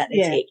things like that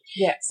in a tea.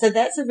 Yeah. So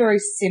that's a very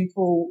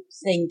simple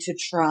thing to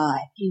try.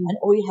 And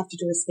all you have to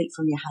do is speak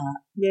from your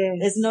heart. Yeah.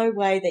 There's no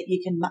way that you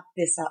can muck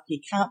this up. You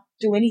can't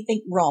do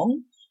anything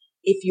wrong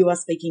if you are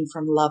speaking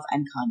from love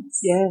and kindness.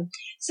 Yeah.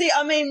 See,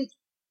 I mean,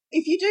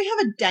 if you do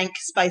have a dank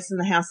space in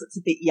the house that's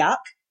a bit yuck,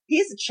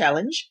 here's a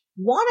challenge.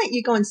 Why don't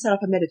you go and set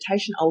up a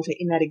meditation altar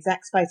in that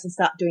exact space and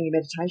start doing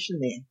your meditation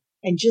there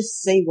and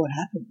just see what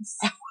happens?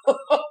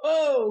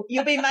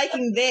 You'll be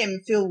making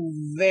them feel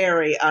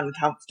very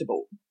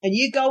uncomfortable. And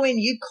you go in,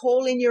 you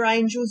call in your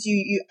angels,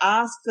 you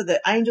ask for the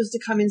angels to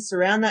come in,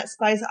 surround that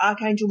space,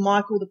 Archangel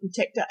Michael, the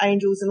protector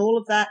angels and all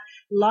of that,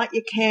 light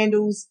your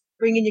candles,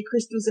 bring in your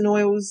crystals and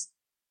oils,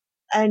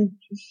 and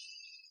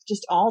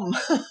just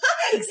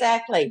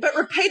Exactly. But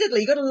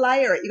repeatedly, you've got to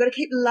layer it. You've got to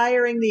keep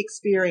layering the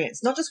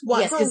experience, not just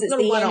one. Yes, because it's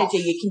the energy.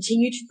 You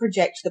continue to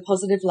project the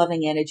positive,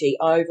 loving energy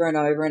over and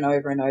over and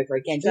over and over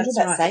again. Do you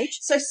know about sage?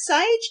 So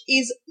sage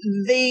is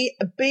the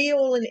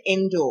be-all and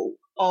end-all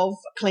of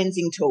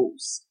cleansing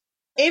tools.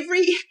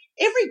 Every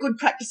good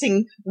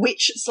practicing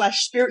witch /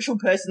 spiritual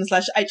person /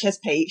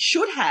 HSP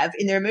should have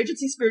in their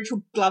emergency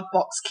spiritual glove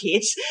box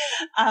kit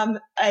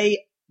a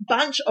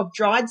bunch of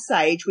dried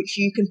sage, which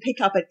you can pick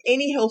up at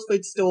any health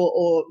food store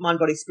or mind,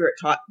 body, spirit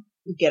type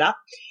get up.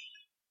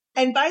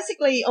 And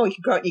basically, you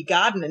can grow it in your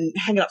garden and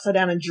hang it upside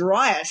down and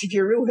dry it if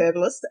you're a real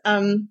herbalist.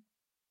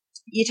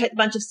 You take a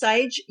bunch of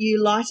sage,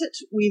 you light it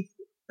with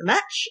a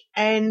match,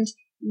 and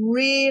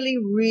really,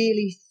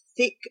 really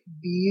thick,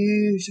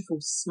 beautiful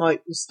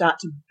smoke will start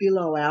to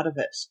billow out of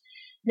it.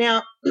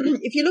 Now,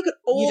 if you look at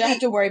all, you don't have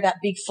to worry about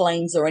big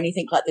flames or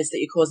anything like this that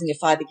you're causing a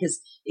fire,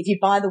 because if you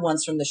buy the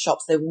ones from the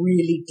shops, they're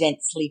really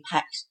densely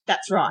packed.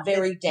 That's right.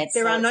 Very dense.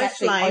 There are no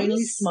flames.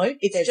 Only smoke.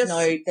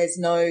 There's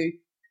no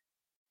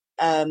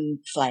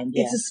flame.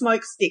 Yeah. It's a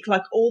smoke stick,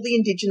 like all the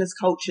indigenous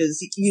cultures.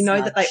 You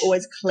know that they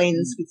always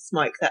cleanse with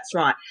smoke. That's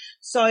right.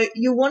 So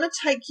you want to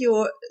take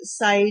your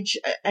sage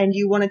and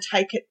you want to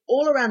take it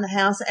all around the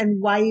house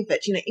and wave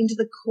it, into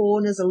the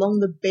corners, along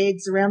the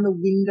beds, around the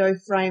window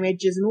frame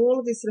edges, and all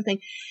of this sort of thing.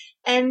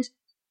 And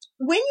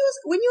when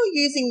you're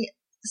using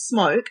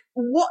smoke,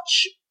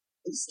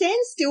 stand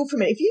still for a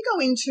minute. If you go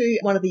into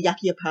one of the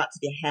yuckier parts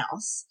of your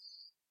house,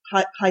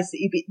 place that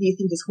you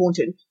think is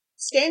haunted,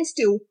 stand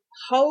still,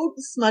 hold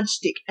the smudge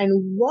stick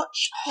and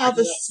watch how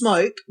the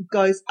smoke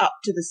goes up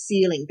to the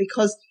ceiling,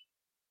 because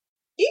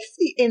if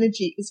the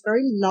energy is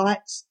very light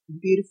and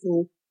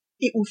beautiful,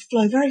 it will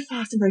flow very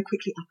fast and very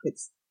quickly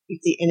upwards. If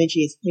the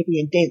energy is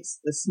heavy and dense,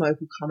 the smoke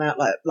will come out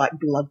like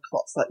blood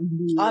clots.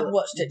 I've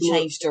watched it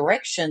change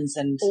directions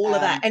and all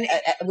of that, and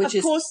which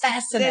is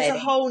fascinating. There's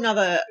a whole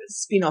other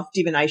spin-off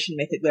divination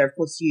method where, of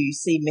course, you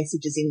see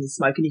messages in the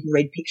smoke and you can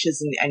read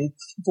pictures and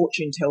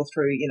fortune tell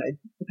through,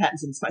 the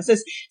patterns in the smoke. So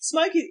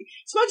smoke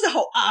is a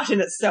whole art in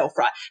itself,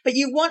 right? But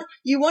you want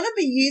to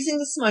be using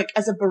the smoke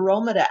as a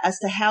barometer as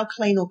to how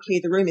clean or clear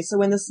the room is. So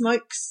when the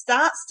smoke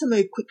starts to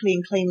move quickly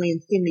and cleanly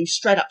and thinly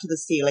straight up to the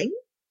ceiling,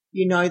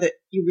 you know that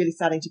you're really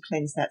starting to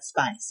cleanse that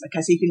space.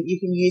 Okay, so you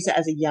can use it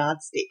as a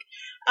yardstick.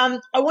 I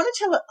want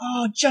to tell it.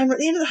 Oh, Joan, we're at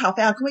the end of the half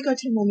hour. Can we go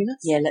 10 more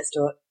minutes? Yeah, let's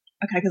do it.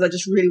 Okay, because I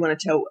just really want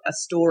to tell a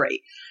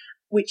story,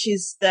 which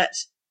is that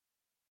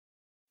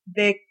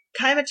there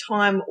came a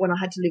time when I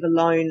had to live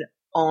alone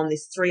on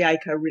this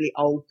 3-acre really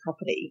old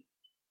property.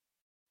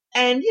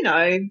 And, you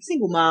know,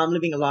 single mum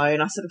living alone,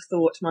 I sort of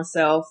thought to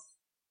myself,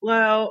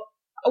 well,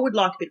 I would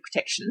like a bit of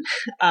protection.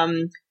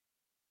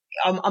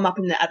 I'm up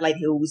in the Adelaide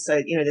Hills,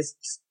 so, you know, there's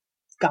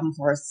gum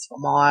forests for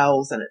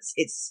miles, and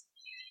it's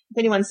if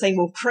anyone's seen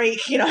Wolf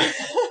Creek, you know,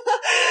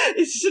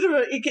 it's sort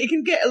of it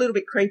can get a little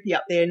bit creepy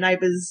up there.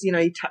 Neighbours, you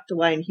know, tucked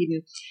away and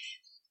hidden.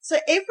 So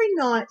every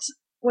night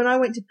when I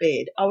went to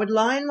bed, I would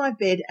lie in my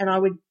bed and I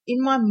would,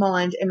 in my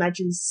mind,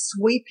 imagine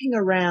sweeping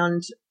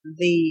around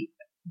the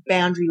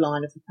boundary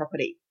line of the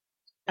property.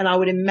 And I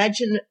would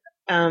imagine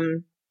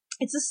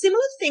it's a similar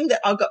thing that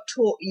I got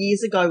taught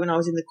years ago when I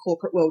was in the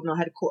corporate world, and I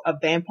had a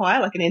vampire,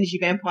 like an energy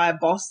vampire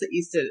boss that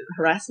used to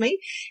harass me.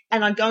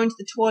 And I'd go into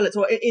the toilets,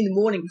 or in the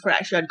morning before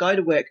actually I'd go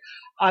to work,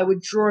 I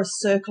would draw a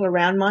circle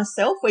around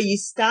myself where you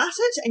start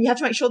it, and you have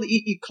to make sure that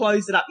you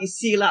close it up, you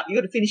seal up. You've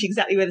got to finish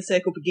exactly where the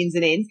circle begins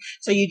and ends.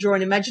 So you draw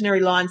an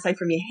imaginary line, say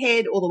from your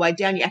head all the way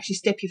down. You actually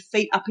step your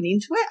feet up and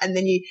into it, and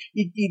then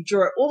you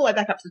draw it all the way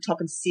back up to the top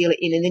and seal it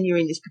in, and then you're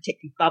in this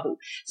protective bubble.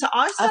 So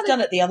I've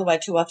done it the other way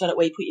too. I've done it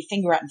where you put your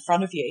finger out in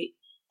front of you,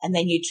 and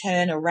then you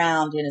turn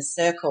around in a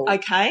circle.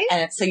 Okay.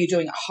 And so you're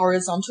doing it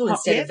horizontal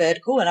instead of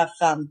vertical, and I've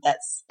found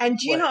that's And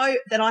do you know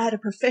that I had a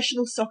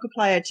professional soccer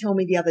player tell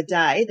me the other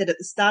day that at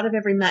the start of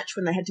every match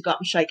when they had to go up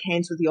and shake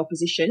hands with the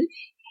opposition,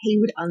 he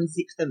would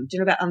unzip them. Do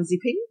you know about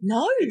unzipping?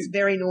 No. It's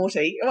very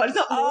naughty. Well, it's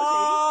not naughty.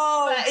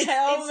 Oh,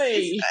 tell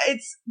me.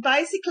 It's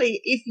basically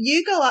if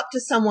you go up to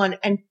someone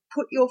and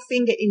put your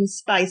finger in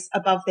space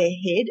above their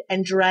head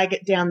and drag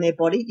it down their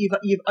body,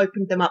 you've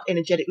opened them up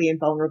energetically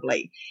and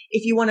vulnerably.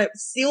 If you want to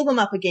seal them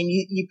up again,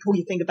 you pull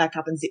your finger back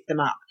up and zip them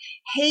up.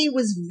 He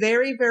was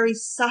very, very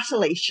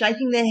subtly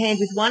shaking their hand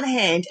with one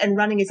hand and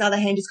running his other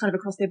hand just kind of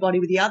across their body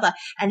with the other.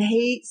 And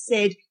he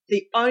said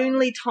the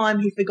only time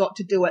he forgot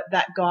to do it,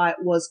 that guy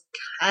was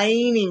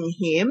caning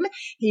him.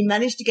 He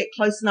managed to get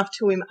close enough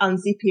to him,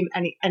 unzip him,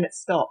 and it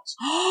stopped.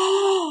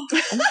 And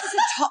this is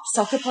a top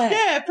soccer player.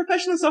 Yeah, a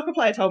professional soccer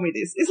player told me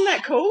this. Isn't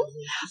that cool?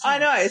 I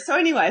know. So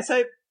anyway,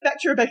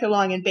 back to Rebecca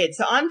lying in bed.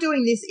 So I'm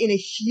doing this in a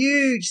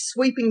huge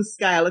sweeping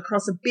scale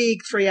across a big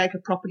 3-acre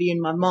property in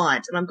my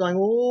mind, and I'm going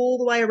all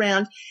the way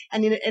around.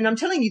 And I'm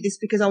telling you this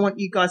because I want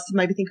you guys to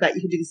maybe think about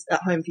you can do this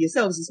at home for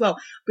yourselves as well,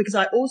 because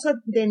I also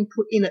then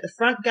put in at the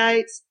front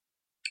gates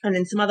and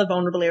then some other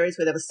vulnerable areas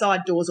where there were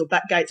side doors or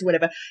back gates or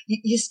whatever.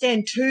 You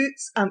stand 2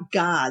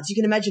 guards. You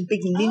can imagine big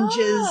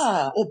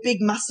ninjas or big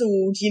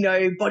muscled, you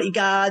know,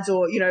 bodyguards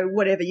or, you know,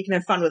 whatever. You can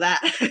have fun with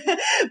that.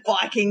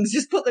 Vikings,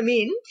 just put them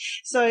in.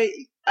 So,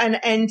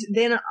 and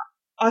then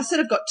I sort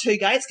of got 2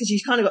 gates because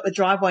you've kind of got the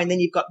driveway and then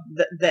you've got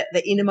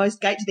the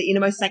innermost gate to the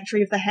innermost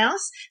sanctuary of the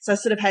house. So I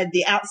sort of had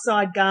the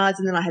outside guards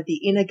and then I had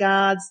the inner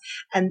guards.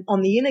 And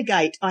on the inner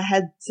gate, I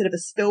had sort of a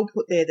spell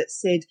put there that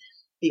said,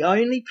 the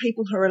only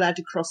people who are allowed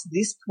to cross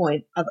this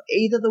point are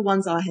either the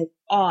ones I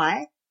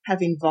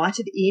have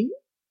invited in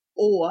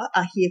or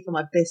are here for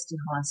my best and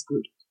highest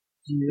good.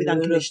 Beautiful. With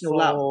unconditional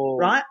love,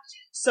 right?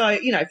 So,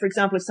 you know, for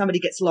example, if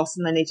somebody gets lost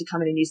and they need to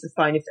come in and use the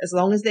phone, as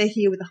long as they're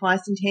here with the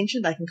highest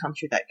intention, they can come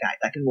through that gate.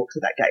 They can walk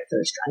through that gate for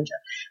a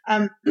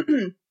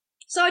stranger.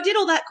 So I did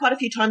all that quite a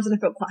few times and I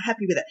felt quite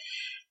happy with it.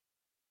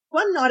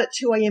 One night at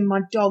 2 a.m.,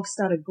 my dog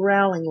started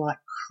growling like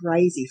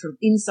crazy from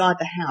inside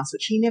the house,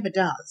 which he never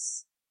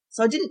does.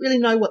 So I didn't really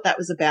know what that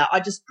was about. I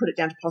just put it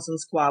down to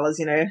possums, koalas,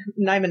 you know,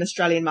 name an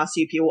Australian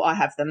marsupial, I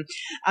have them.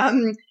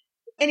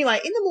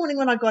 Anyway, in the morning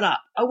when I got up,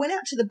 I went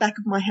out to the back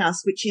of my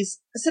house, which is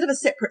a sort of a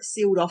separate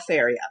sealed off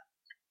area.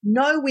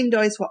 No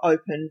windows were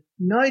open.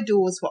 No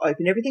doors were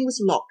open. Everything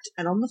was locked.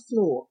 And on the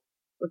floor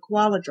were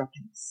koala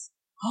droppings.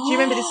 Do you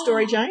remember this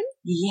story, Jane?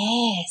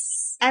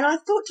 Yes. And I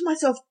thought to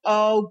myself,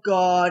 oh,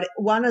 God,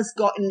 one has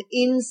gotten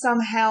in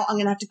somehow. I'm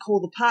going to have to call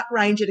the park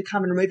ranger to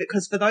come and remove it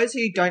because for those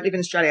who don't live in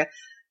Australia,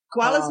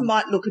 koalas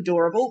might look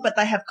adorable, but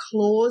they have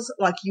claws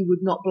like you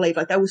would not believe.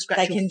 Like they will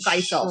scratch your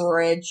face off.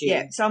 Shred you.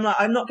 Yeah. So I'm like,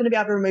 I'm not going to be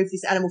able to remove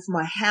this animal from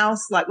my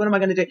house. Like, what am I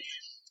going to do?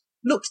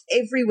 Looked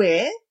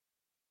everywhere.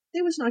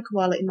 There was no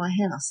koala in my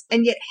house.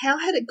 And yet how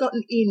had it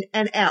gotten in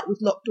and out with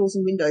locked doors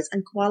and windows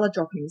and koala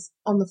droppings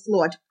on the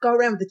floor? I'd go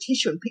around with a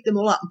tissue and pick them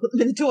all up and put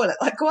them in the toilet,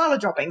 like koala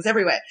droppings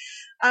everywhere.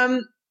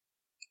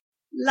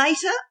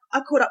 Later, I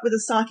caught up with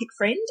a psychic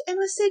friend and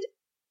I said,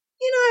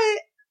 you know,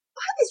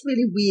 I had this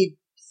really weird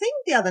thing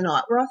the other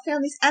night where I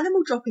found these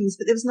animal droppings,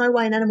 but there was no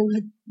way an animal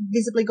had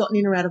visibly gotten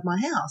in or out of my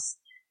house.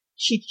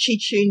 She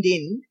tuned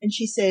in and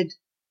she said,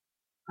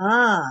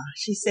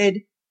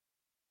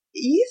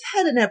 you've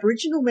had an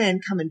Aboriginal man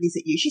come and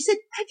visit you. She said,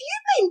 have you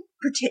been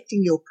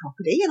protecting your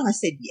property? And I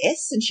said,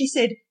 yes. And she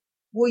said,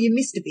 well, you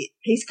missed a bit.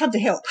 He's come to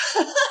help.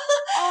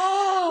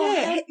 Oh,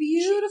 yeah. How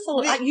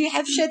beautiful. You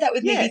have shared that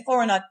with me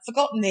before and I'd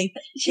forgotten the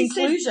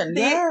conclusion.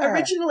 The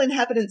original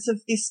inhabitants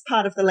of this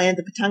part of the land,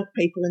 the Patunk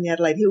people in the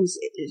Adelaide Hills,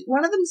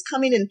 one of them's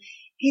come in and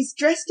he's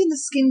dressed in the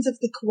skins of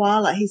the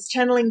koala. He's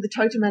channeling the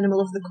totem animal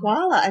of the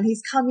koala, and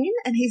he's come in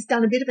and he's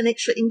done a bit of an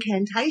extra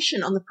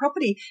incantation on the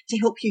property to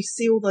help you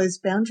seal those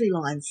boundary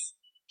lines.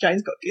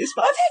 Jane's got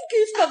goosebumps. I've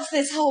had goosebumps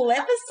this whole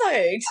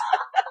episode.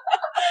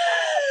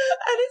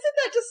 And isn't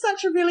that just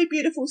such a really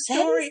beautiful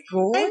story? That is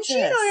gorgeous.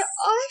 And,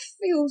 I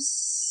feel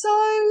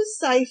so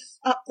safe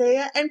up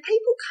there, and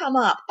people come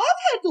up.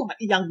 I've had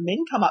young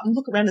men come up and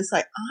look around and say,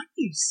 aren't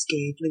you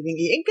scared living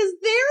here? Because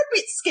they're a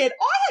bit scared.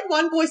 I had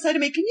one boy say to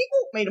me, can you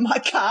walk me to my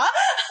car?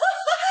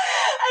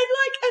 and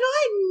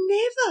I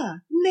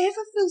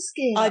never feel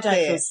scared I up don't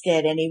there. feel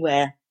scared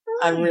anywhere.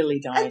 I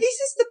really don't. And this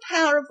is the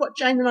power of what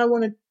Jane and I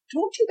want to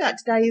talk to you about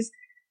today is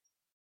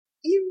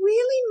you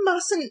really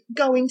mustn't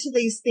go into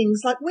these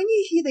things. Like when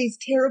you hear these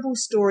terrible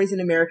stories in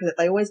America that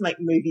they always make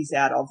movies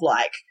out of,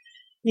 like,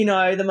 you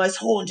know, the most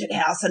haunted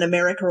house in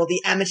America or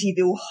the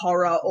Amityville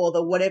horror or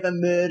the whatever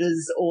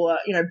murders or,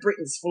 you know,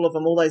 Britain's full of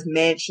them, all those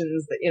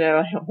mansions that, you know,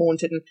 are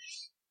haunted. And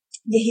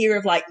you hear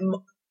of like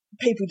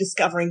people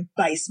discovering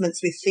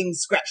basements with things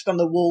scratched on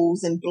the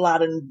walls and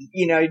blood and,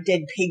 you know,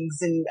 dead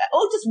pigs and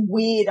all just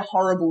weird,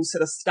 horrible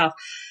sort of stuff.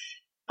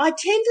 I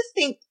tend to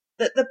think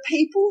that the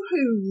people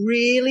who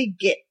really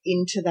get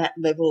into that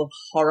level of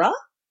horror,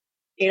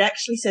 it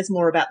actually says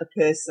more about the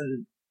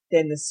person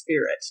than the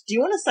spirit. Do you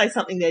want to say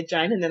something there,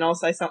 Jane, and then I'll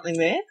say something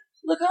there?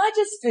 Look, I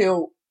just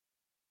feel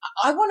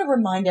I want to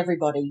remind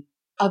everybody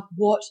of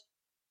what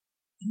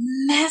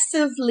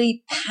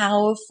massively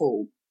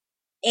powerful,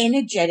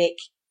 energetic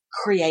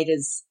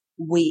creators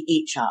we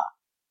each are.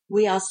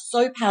 We are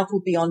so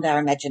powerful beyond our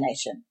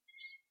imagination.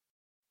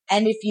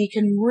 And if you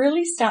can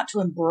really start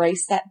to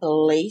embrace that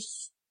belief,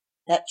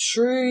 that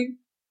true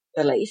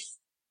belief,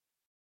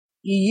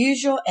 you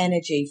use your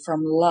energy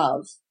from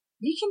love,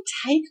 you can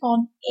take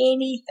on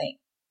anything.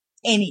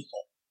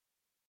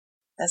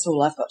 That's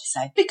all I've got to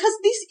say. Because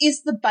this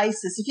is the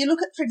basis. If you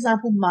look at, for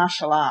example,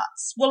 martial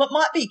arts, well, it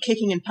might be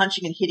kicking and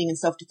punching and hitting and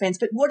self-defense,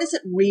 but what is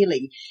it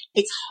really?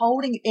 It's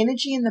holding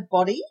energy in the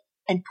body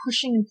and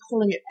pushing and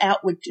pulling it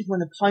outward to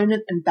an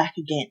opponent and back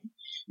again.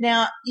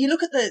 Now, you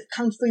look at the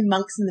Kung Fu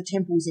monks in the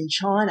temples in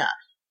China,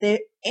 they're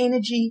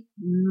energy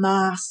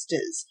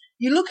masters.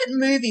 You look at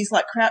movies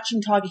like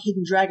Crouching Tiger,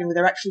 Hidden Dragon, where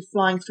they're actually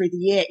flying through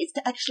the air. It's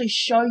to actually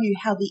show you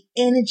how the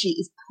energy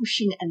is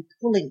pushing and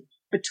pulling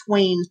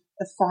between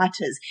the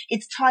fighters.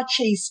 It's Tai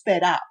Chi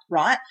sped up,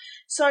 right?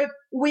 So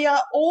we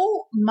are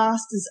all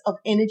masters of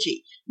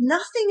energy.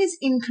 Nothing is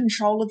in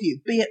control of you,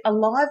 be it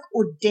alive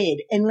or dead,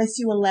 unless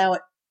you allow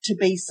it to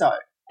be so.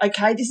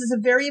 Okay? This is a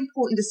very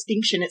important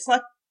distinction. It's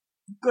like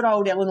good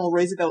old Eleanor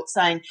Roosevelt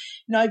saying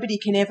nobody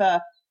can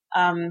ever,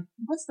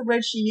 what's the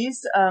word she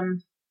used?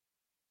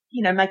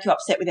 Make you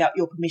upset without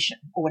your permission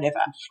or whatever.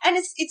 And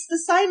it's the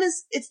same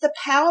as, it's the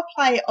power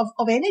play of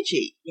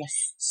energy.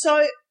 Yes.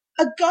 So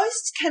a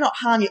ghost cannot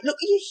harm you. Look,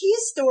 you hear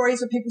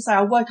stories where people say,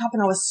 I woke up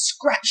and I was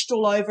scratched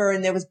all over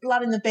and there was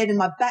blood in the bed and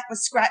my back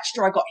was scratched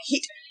or I got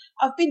hit.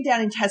 I've been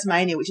down in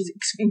Tasmania, which is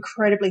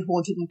incredibly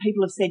haunted, and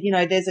people have said, you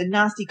know, there's a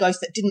nasty ghost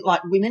that didn't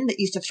like women that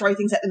used to throw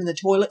things at them in the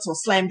toilets or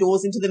slam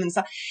doors into them and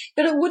stuff.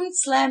 But it wouldn't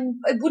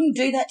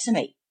do that to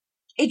me.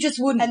 It just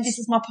wouldn't. And this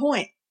is my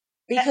point.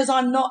 Because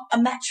I'm not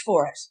a match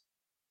for it.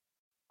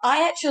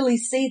 I actually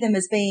see them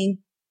as being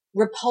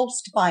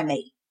repulsed by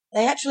me.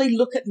 They actually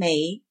look at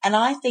me and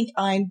I think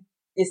I'm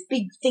this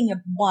big thing of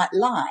white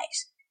light,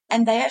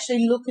 and they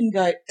actually look and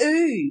go,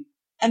 ooh,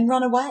 and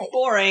run away.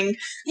 Boring.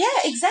 Yeah,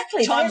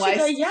 exactly. Time they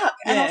actually waste. go, yuck,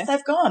 and off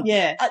they've gone.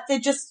 Yeah.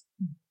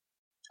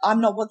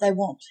 I'm not what they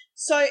want.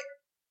 So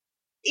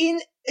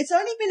it's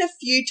only been a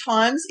few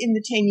times in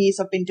the 10 years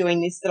I've been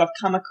doing this that I've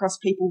come across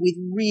people with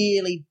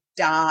really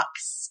dark,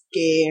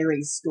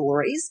 scary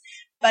stories.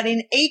 But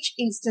in each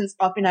instance,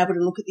 I've been able to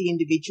look at the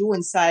individual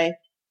and say,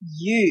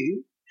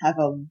 you have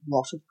a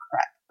lot of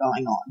crap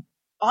going on.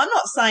 I'm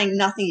not saying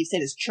nothing you've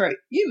said is true.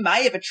 You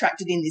may have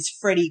attracted in this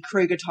Freddy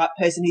Krueger type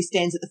person who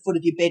stands at the foot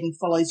of your bed and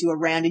follows you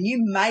around, and you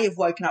may have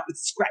woken up with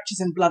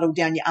scratches and blood all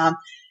down your arm.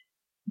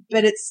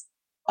 But it's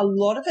a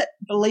lot of it,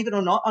 believe it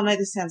or not, I know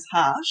this sounds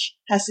harsh,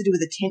 has to do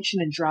with attention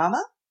and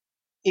drama.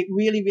 It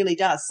really, really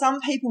does. Some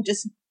people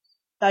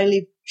they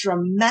live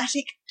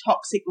dramatic,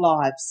 toxic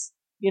lives,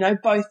 you know,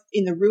 both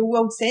in the real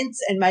world sense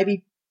and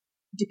maybe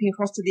dipping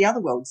across to the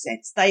other world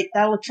sense.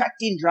 They'll attract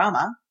in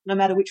drama, no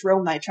matter which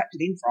realm they attract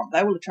it in from.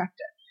 They will attract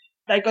it.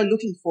 They go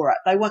looking for it.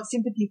 They want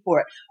sympathy for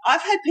it.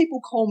 I've had people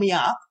call me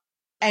up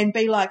and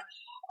be like,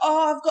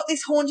 oh, I've got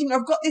this haunting, or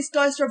I've got this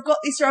ghost, or I've got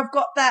this, or I've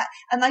got that.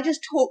 And they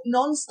just talk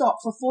nonstop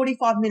for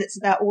 45 minutes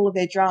about all of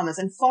their dramas.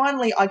 And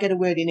finally I get a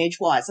word in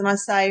edgewise and I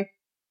say,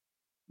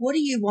 what do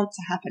you want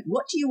to happen?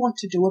 What do you want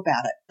to do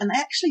about it? And they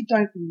actually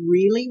don't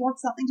really want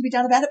something to be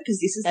done about it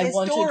because this is their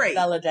story. They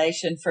wanted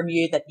validation from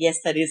you that, yes,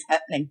 that is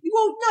happening.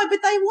 Well, no, but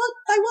they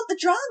want the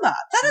drama.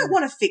 They don't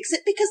want to fix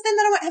it because then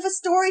they won't have a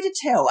story to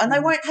tell and they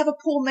won't have a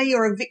poor me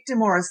or a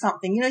victim or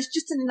something. You know, it's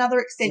just another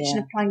extension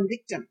of playing the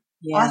victim,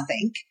 I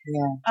think.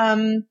 Yeah.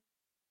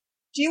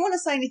 Do you want to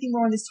say anything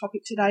more on this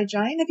topic today,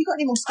 Jane? Have you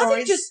got any more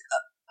stories?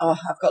 I think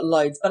I've got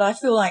loads, but I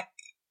feel like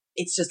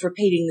it's just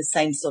repeating the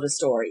same sort of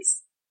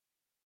stories.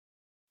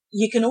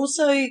 you can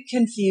also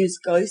confuse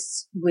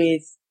ghosts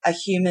with a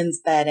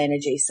human's bad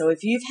energy. So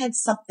if you've had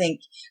something,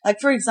 like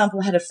for example,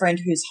 I had a friend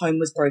whose home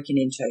was broken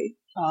into,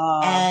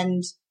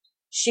 and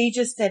she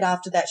just said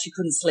after that she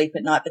couldn't sleep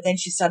at night, but then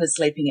she started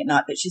sleeping at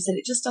night, but she said,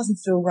 it just doesn't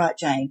feel right,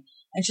 Jane.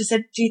 And she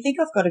said, do you think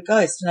I've got a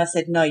ghost? And I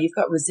said, no, you've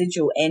got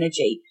residual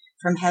energy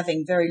from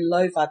having very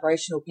low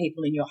vibrational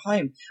people in your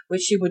home,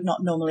 which she would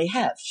not normally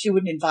have. She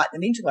wouldn't invite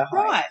them into her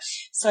home. Right.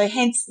 So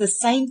hence the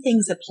same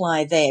things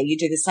apply there. You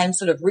do the same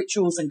sort of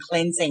rituals and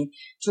cleansing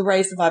to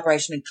raise the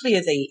vibration and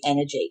clear the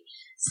energy.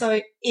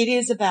 So it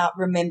is about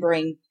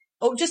remembering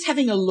or just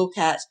having a look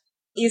at,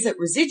 is it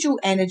residual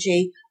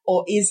energy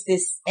or is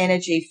this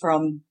energy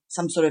from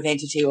some sort of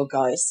entity or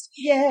ghost?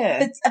 Yeah.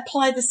 But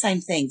apply the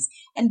same things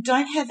and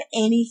don't have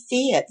any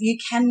fear. You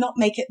cannot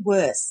make it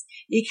worse.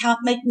 You can't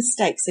make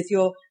mistakes. If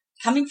you're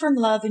coming from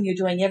love and you're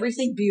doing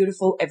everything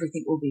beautiful,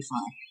 everything will be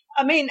fine.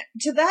 I mean,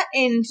 to that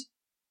end,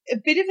 a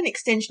bit of an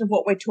extension of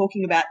what we're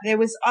talking about, there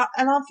was,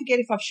 and I forget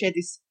if I've shared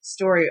this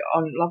story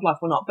on Love Life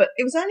or not, but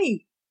it was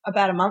only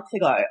about a month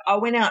ago. I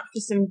went out for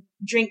some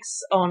drinks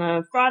on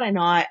a Friday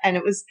night and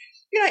it was,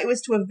 it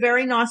was to a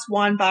very nice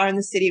wine bar in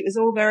the city. It was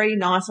all very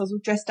nice. I was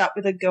dressed up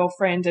with a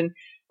girlfriend, and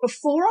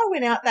before I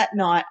went out that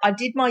night, I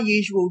did my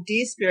usual,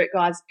 dear spirit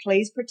guides,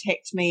 please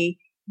protect me.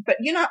 But,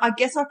 I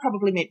guess I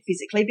probably meant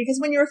physically, because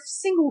when you're a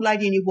single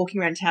lady and you're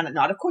walking around town at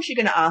night, of course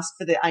you're going to ask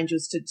for the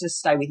angels to just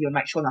stay with you and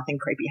make sure nothing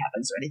creepy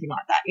happens or anything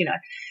like that,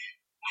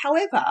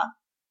 However,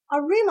 I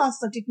realised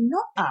I did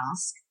not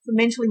ask for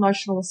mental,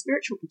 emotional or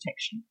spiritual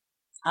protection.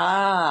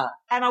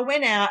 And I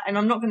went out, and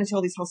I'm not going to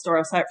tell this whole story,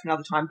 I'll say it for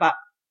another time, but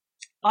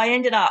I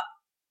ended up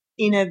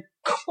in a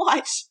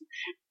quite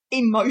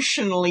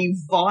emotionally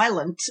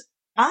violent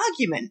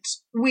argument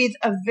with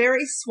a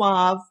very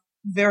suave,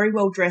 very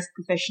well-dressed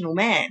professional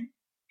man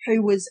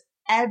who was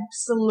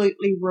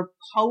absolutely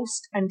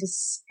repulsed and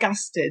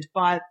disgusted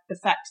by the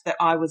fact that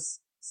I was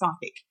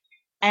psychic.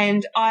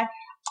 And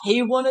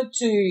he wanted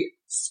to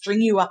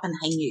string you up and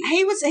hang you.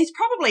 He's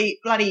probably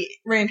bloody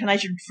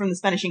reincarnation from the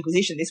Spanish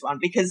Inquisition, this one,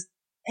 because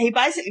he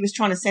basically was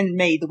trying to send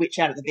me, the witch,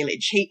 out of the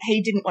village.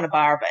 He didn't want a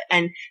bar of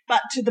it.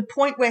 But to the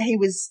point where he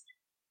was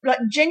like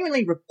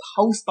genuinely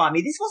repulsed by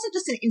me. This wasn't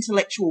just an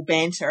intellectual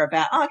banter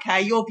about,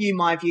 okay, your view,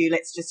 my view,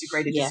 let's just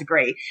agree to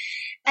disagree.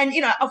 And,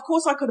 of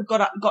course I could have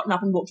gotten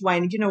up and walked away,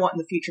 and you know what, in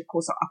the future, of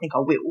course, I think I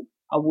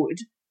would.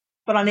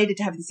 But I needed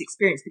to have this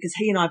experience because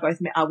he and I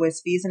both met our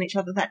worst fears in each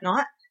other that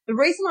night. The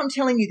reason I'm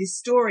telling you this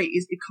story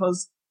is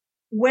because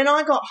when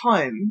I got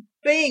home,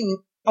 being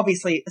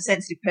obviously a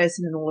sensitive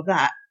person and all of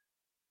that,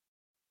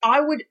 I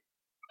would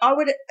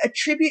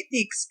attribute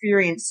the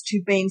experience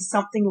to being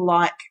something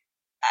like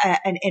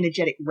an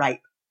energetic rape.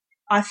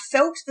 I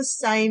felt the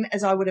same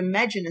as I would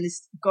imagine, and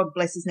this, God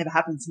bless, has never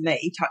happened to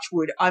me, touch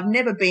wood. I've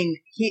never been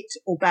hit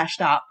or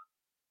bashed up,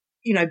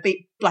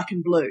 beat black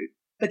and blue.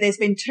 But there's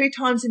been 2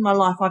 times in my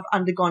life I've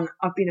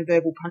been a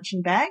verbal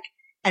punching bag,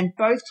 and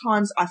both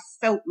times I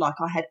felt like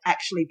I had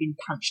actually been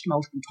punched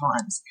multiple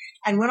times.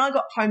 And when I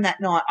got home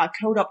that night, I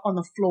curled up on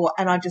the floor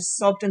and I just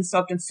sobbed and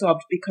sobbed and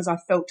sobbed because I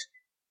felt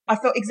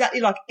exactly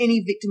like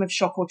any victim of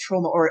shock or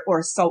trauma or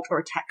assault or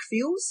attack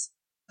feels.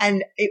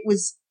 And it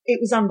was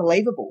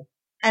unbelievable.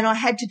 And I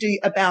had to do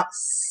about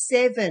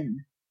 7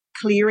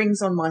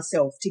 clearings on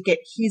myself to get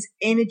his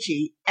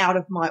energy out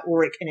of my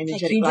auric and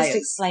energetic layers. Can you just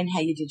explain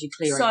how you did your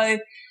clearings? So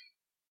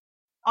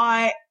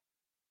I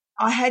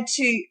had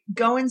to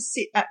go and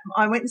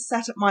I went and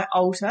sat at my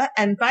altar,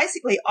 and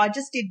basically I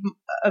just did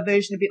a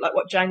version a bit like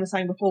what Jane was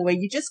saying before, where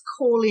you just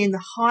call in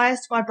the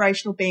highest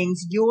vibrational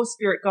beings, your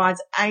spirit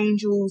guides,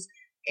 angels,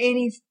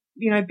 any,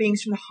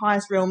 beings from the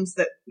highest realms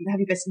that have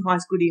your best and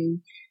highest good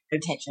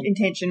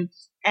intention.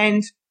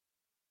 And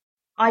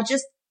I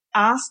just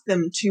asked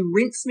them to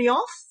rinse me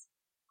off.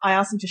 I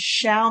asked them to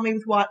shower me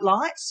with white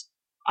light.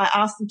 I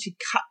asked them to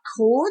cut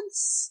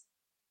cords.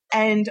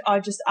 And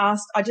I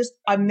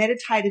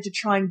meditated to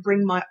try and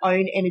bring my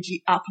own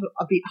energy up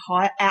a bit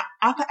higher,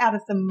 up out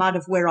of the mud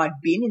of where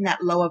I'd been in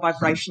that lower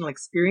vibrational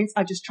experience.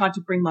 I just tried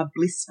to bring my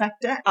bliss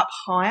factor up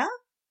higher.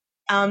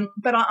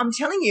 But I'm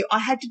telling you, I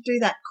had to do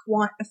that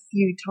quite a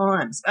few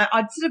times.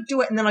 I'd sort of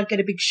do it, and then I'd get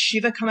a big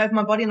shiver come over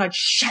my body and I'd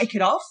shake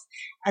it off,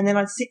 and then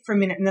I'd sit for a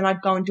minute, and then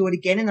I'd go and do it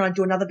again, and then I'd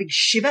do another big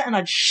shiver and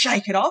I'd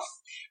shake it off,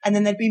 and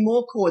then there'd be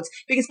more cords.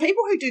 Because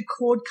people who do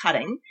cord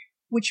cutting,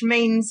 which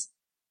means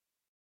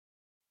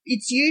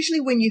it's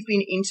usually when you've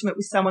been intimate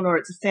with someone, or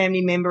it's a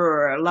family member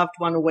or a loved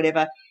one or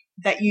whatever,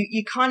 that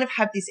you kind of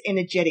have this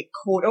energetic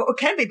cord, or it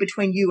can be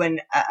between you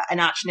and an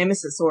arch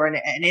nemesis or an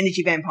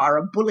energy vampire,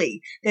 a bully.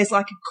 There's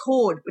like a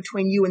cord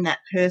between you and that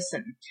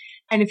person.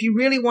 And if you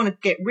really want to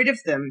get rid of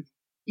them,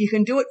 you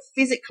can do it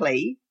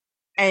physically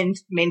and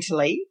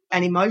mentally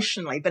and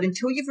emotionally. But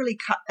until you've really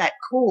cut that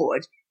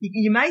cord,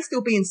 you may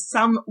still be in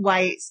some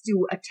way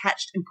still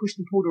attached and pushed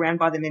and pulled around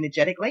by them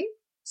energetically.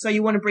 So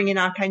you want to bring in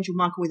Archangel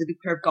Michael with a big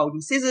pair of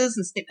golden scissors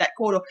and snip that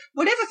cord or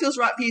whatever feels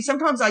right for you.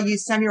 Sometimes I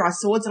use samurai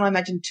swords and I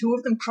imagine two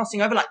of them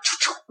crossing over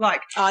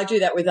like I do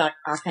that with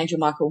Archangel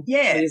Michael.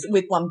 Yeah.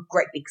 With one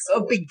great big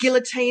sword. A big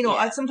guillotine,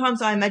 or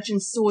sometimes I imagine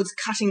swords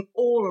cutting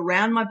all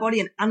around my body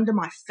and under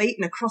my feet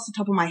and across the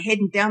top of my head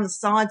and down the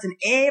sides and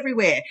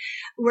everywhere.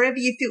 Wherever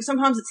you feel,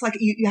 sometimes it's like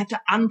you have to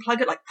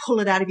unplug it, like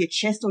pull it out of your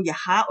chest or your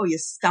heart or your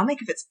stomach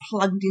if it's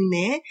plugged in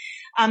there.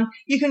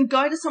 You can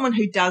go to someone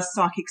who does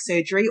psychic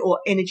surgery or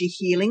energy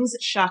healings,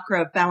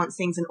 chakra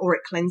balancings and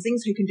auric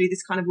cleansings who can do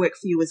this kind of work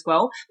for you as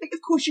well. But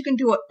of course you can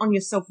do it on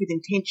yourself with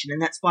intention, and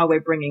that's why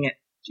we're bringing it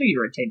to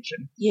your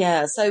attention.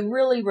 Yeah, so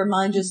really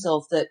remind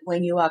yourself that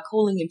when you are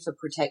calling in for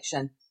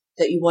protection,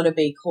 that you want to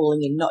be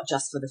calling in not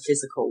just for the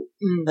physical,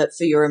 but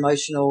for your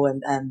emotional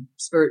and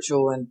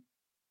spiritual and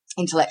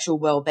intellectual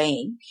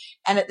well-being.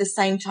 And at the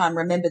same time,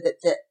 remember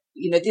that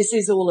this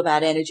is all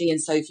about energy.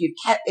 And so if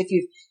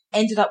you've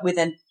ended up with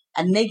a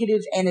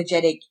negative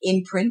energetic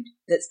imprint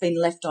that's been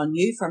left on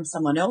you from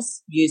someone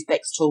else, use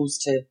Beck's tools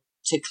to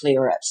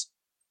clear it.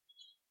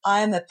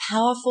 I am a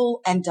powerful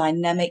and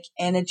dynamic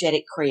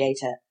energetic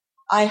creator.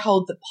 I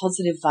hold the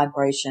positive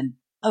vibration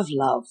of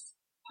love.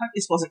 I hope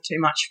this wasn't too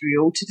much for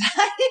you all today.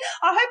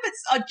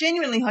 I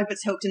genuinely hope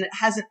it's helped and it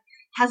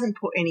hasn't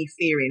put any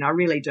fear in. I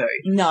really do.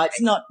 No,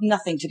 it's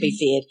nothing to be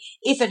feared.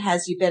 If it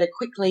has, you better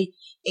quickly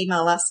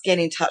email us, get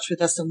in touch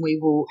with us, and we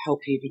will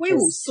help you. We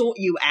will sort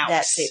you out.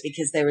 That's it,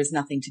 because there is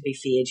nothing to be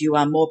feared. You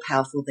are more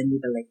powerful than you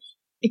believe.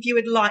 If you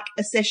would like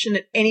a session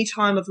at any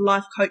time of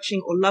life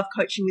coaching or love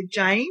coaching with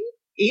Jane,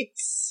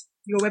 it's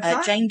your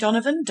website?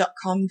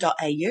 janedonovan.com.au.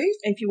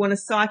 If you want a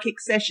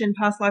psychic session,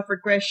 past life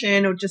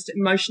regression, or just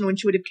emotional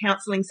intuitive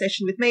counselling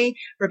session with me,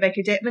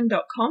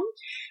 RebeccaDetman.com.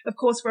 Of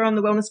course, we're on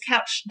the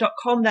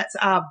wellnesscouch.com. That's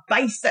our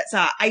base. That's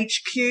our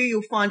HQ.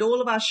 You'll find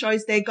all of our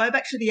shows there. Go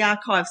back to the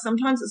archive.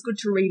 Sometimes it's good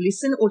to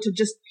re-listen or to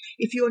just,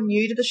 if you're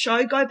new to the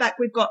show, go back.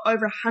 We've got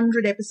over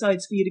 100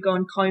 episodes for you to go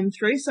and comb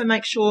through. So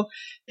make sure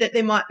that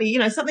there might be,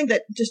 something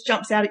that just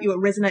jumps out at you or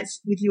resonates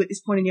with you at this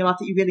point in your life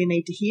that you really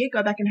need to hear.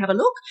 Go back and have a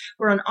look.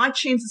 We're on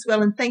iTunes as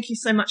well. And thank you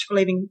so much for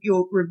leaving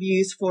your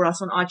reviews for us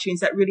on iTunes.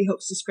 That really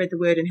helps to spread the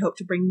word and help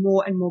to bring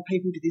more and more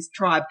people to this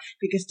tribe,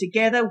 because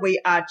together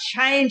we are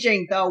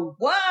changing the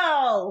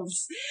world.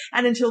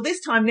 And until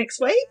this time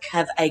next week,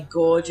 have a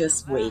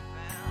gorgeous week.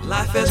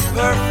 Life is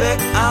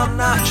perfect, I'm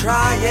not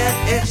trying,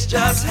 it's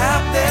just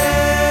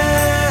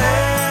happening.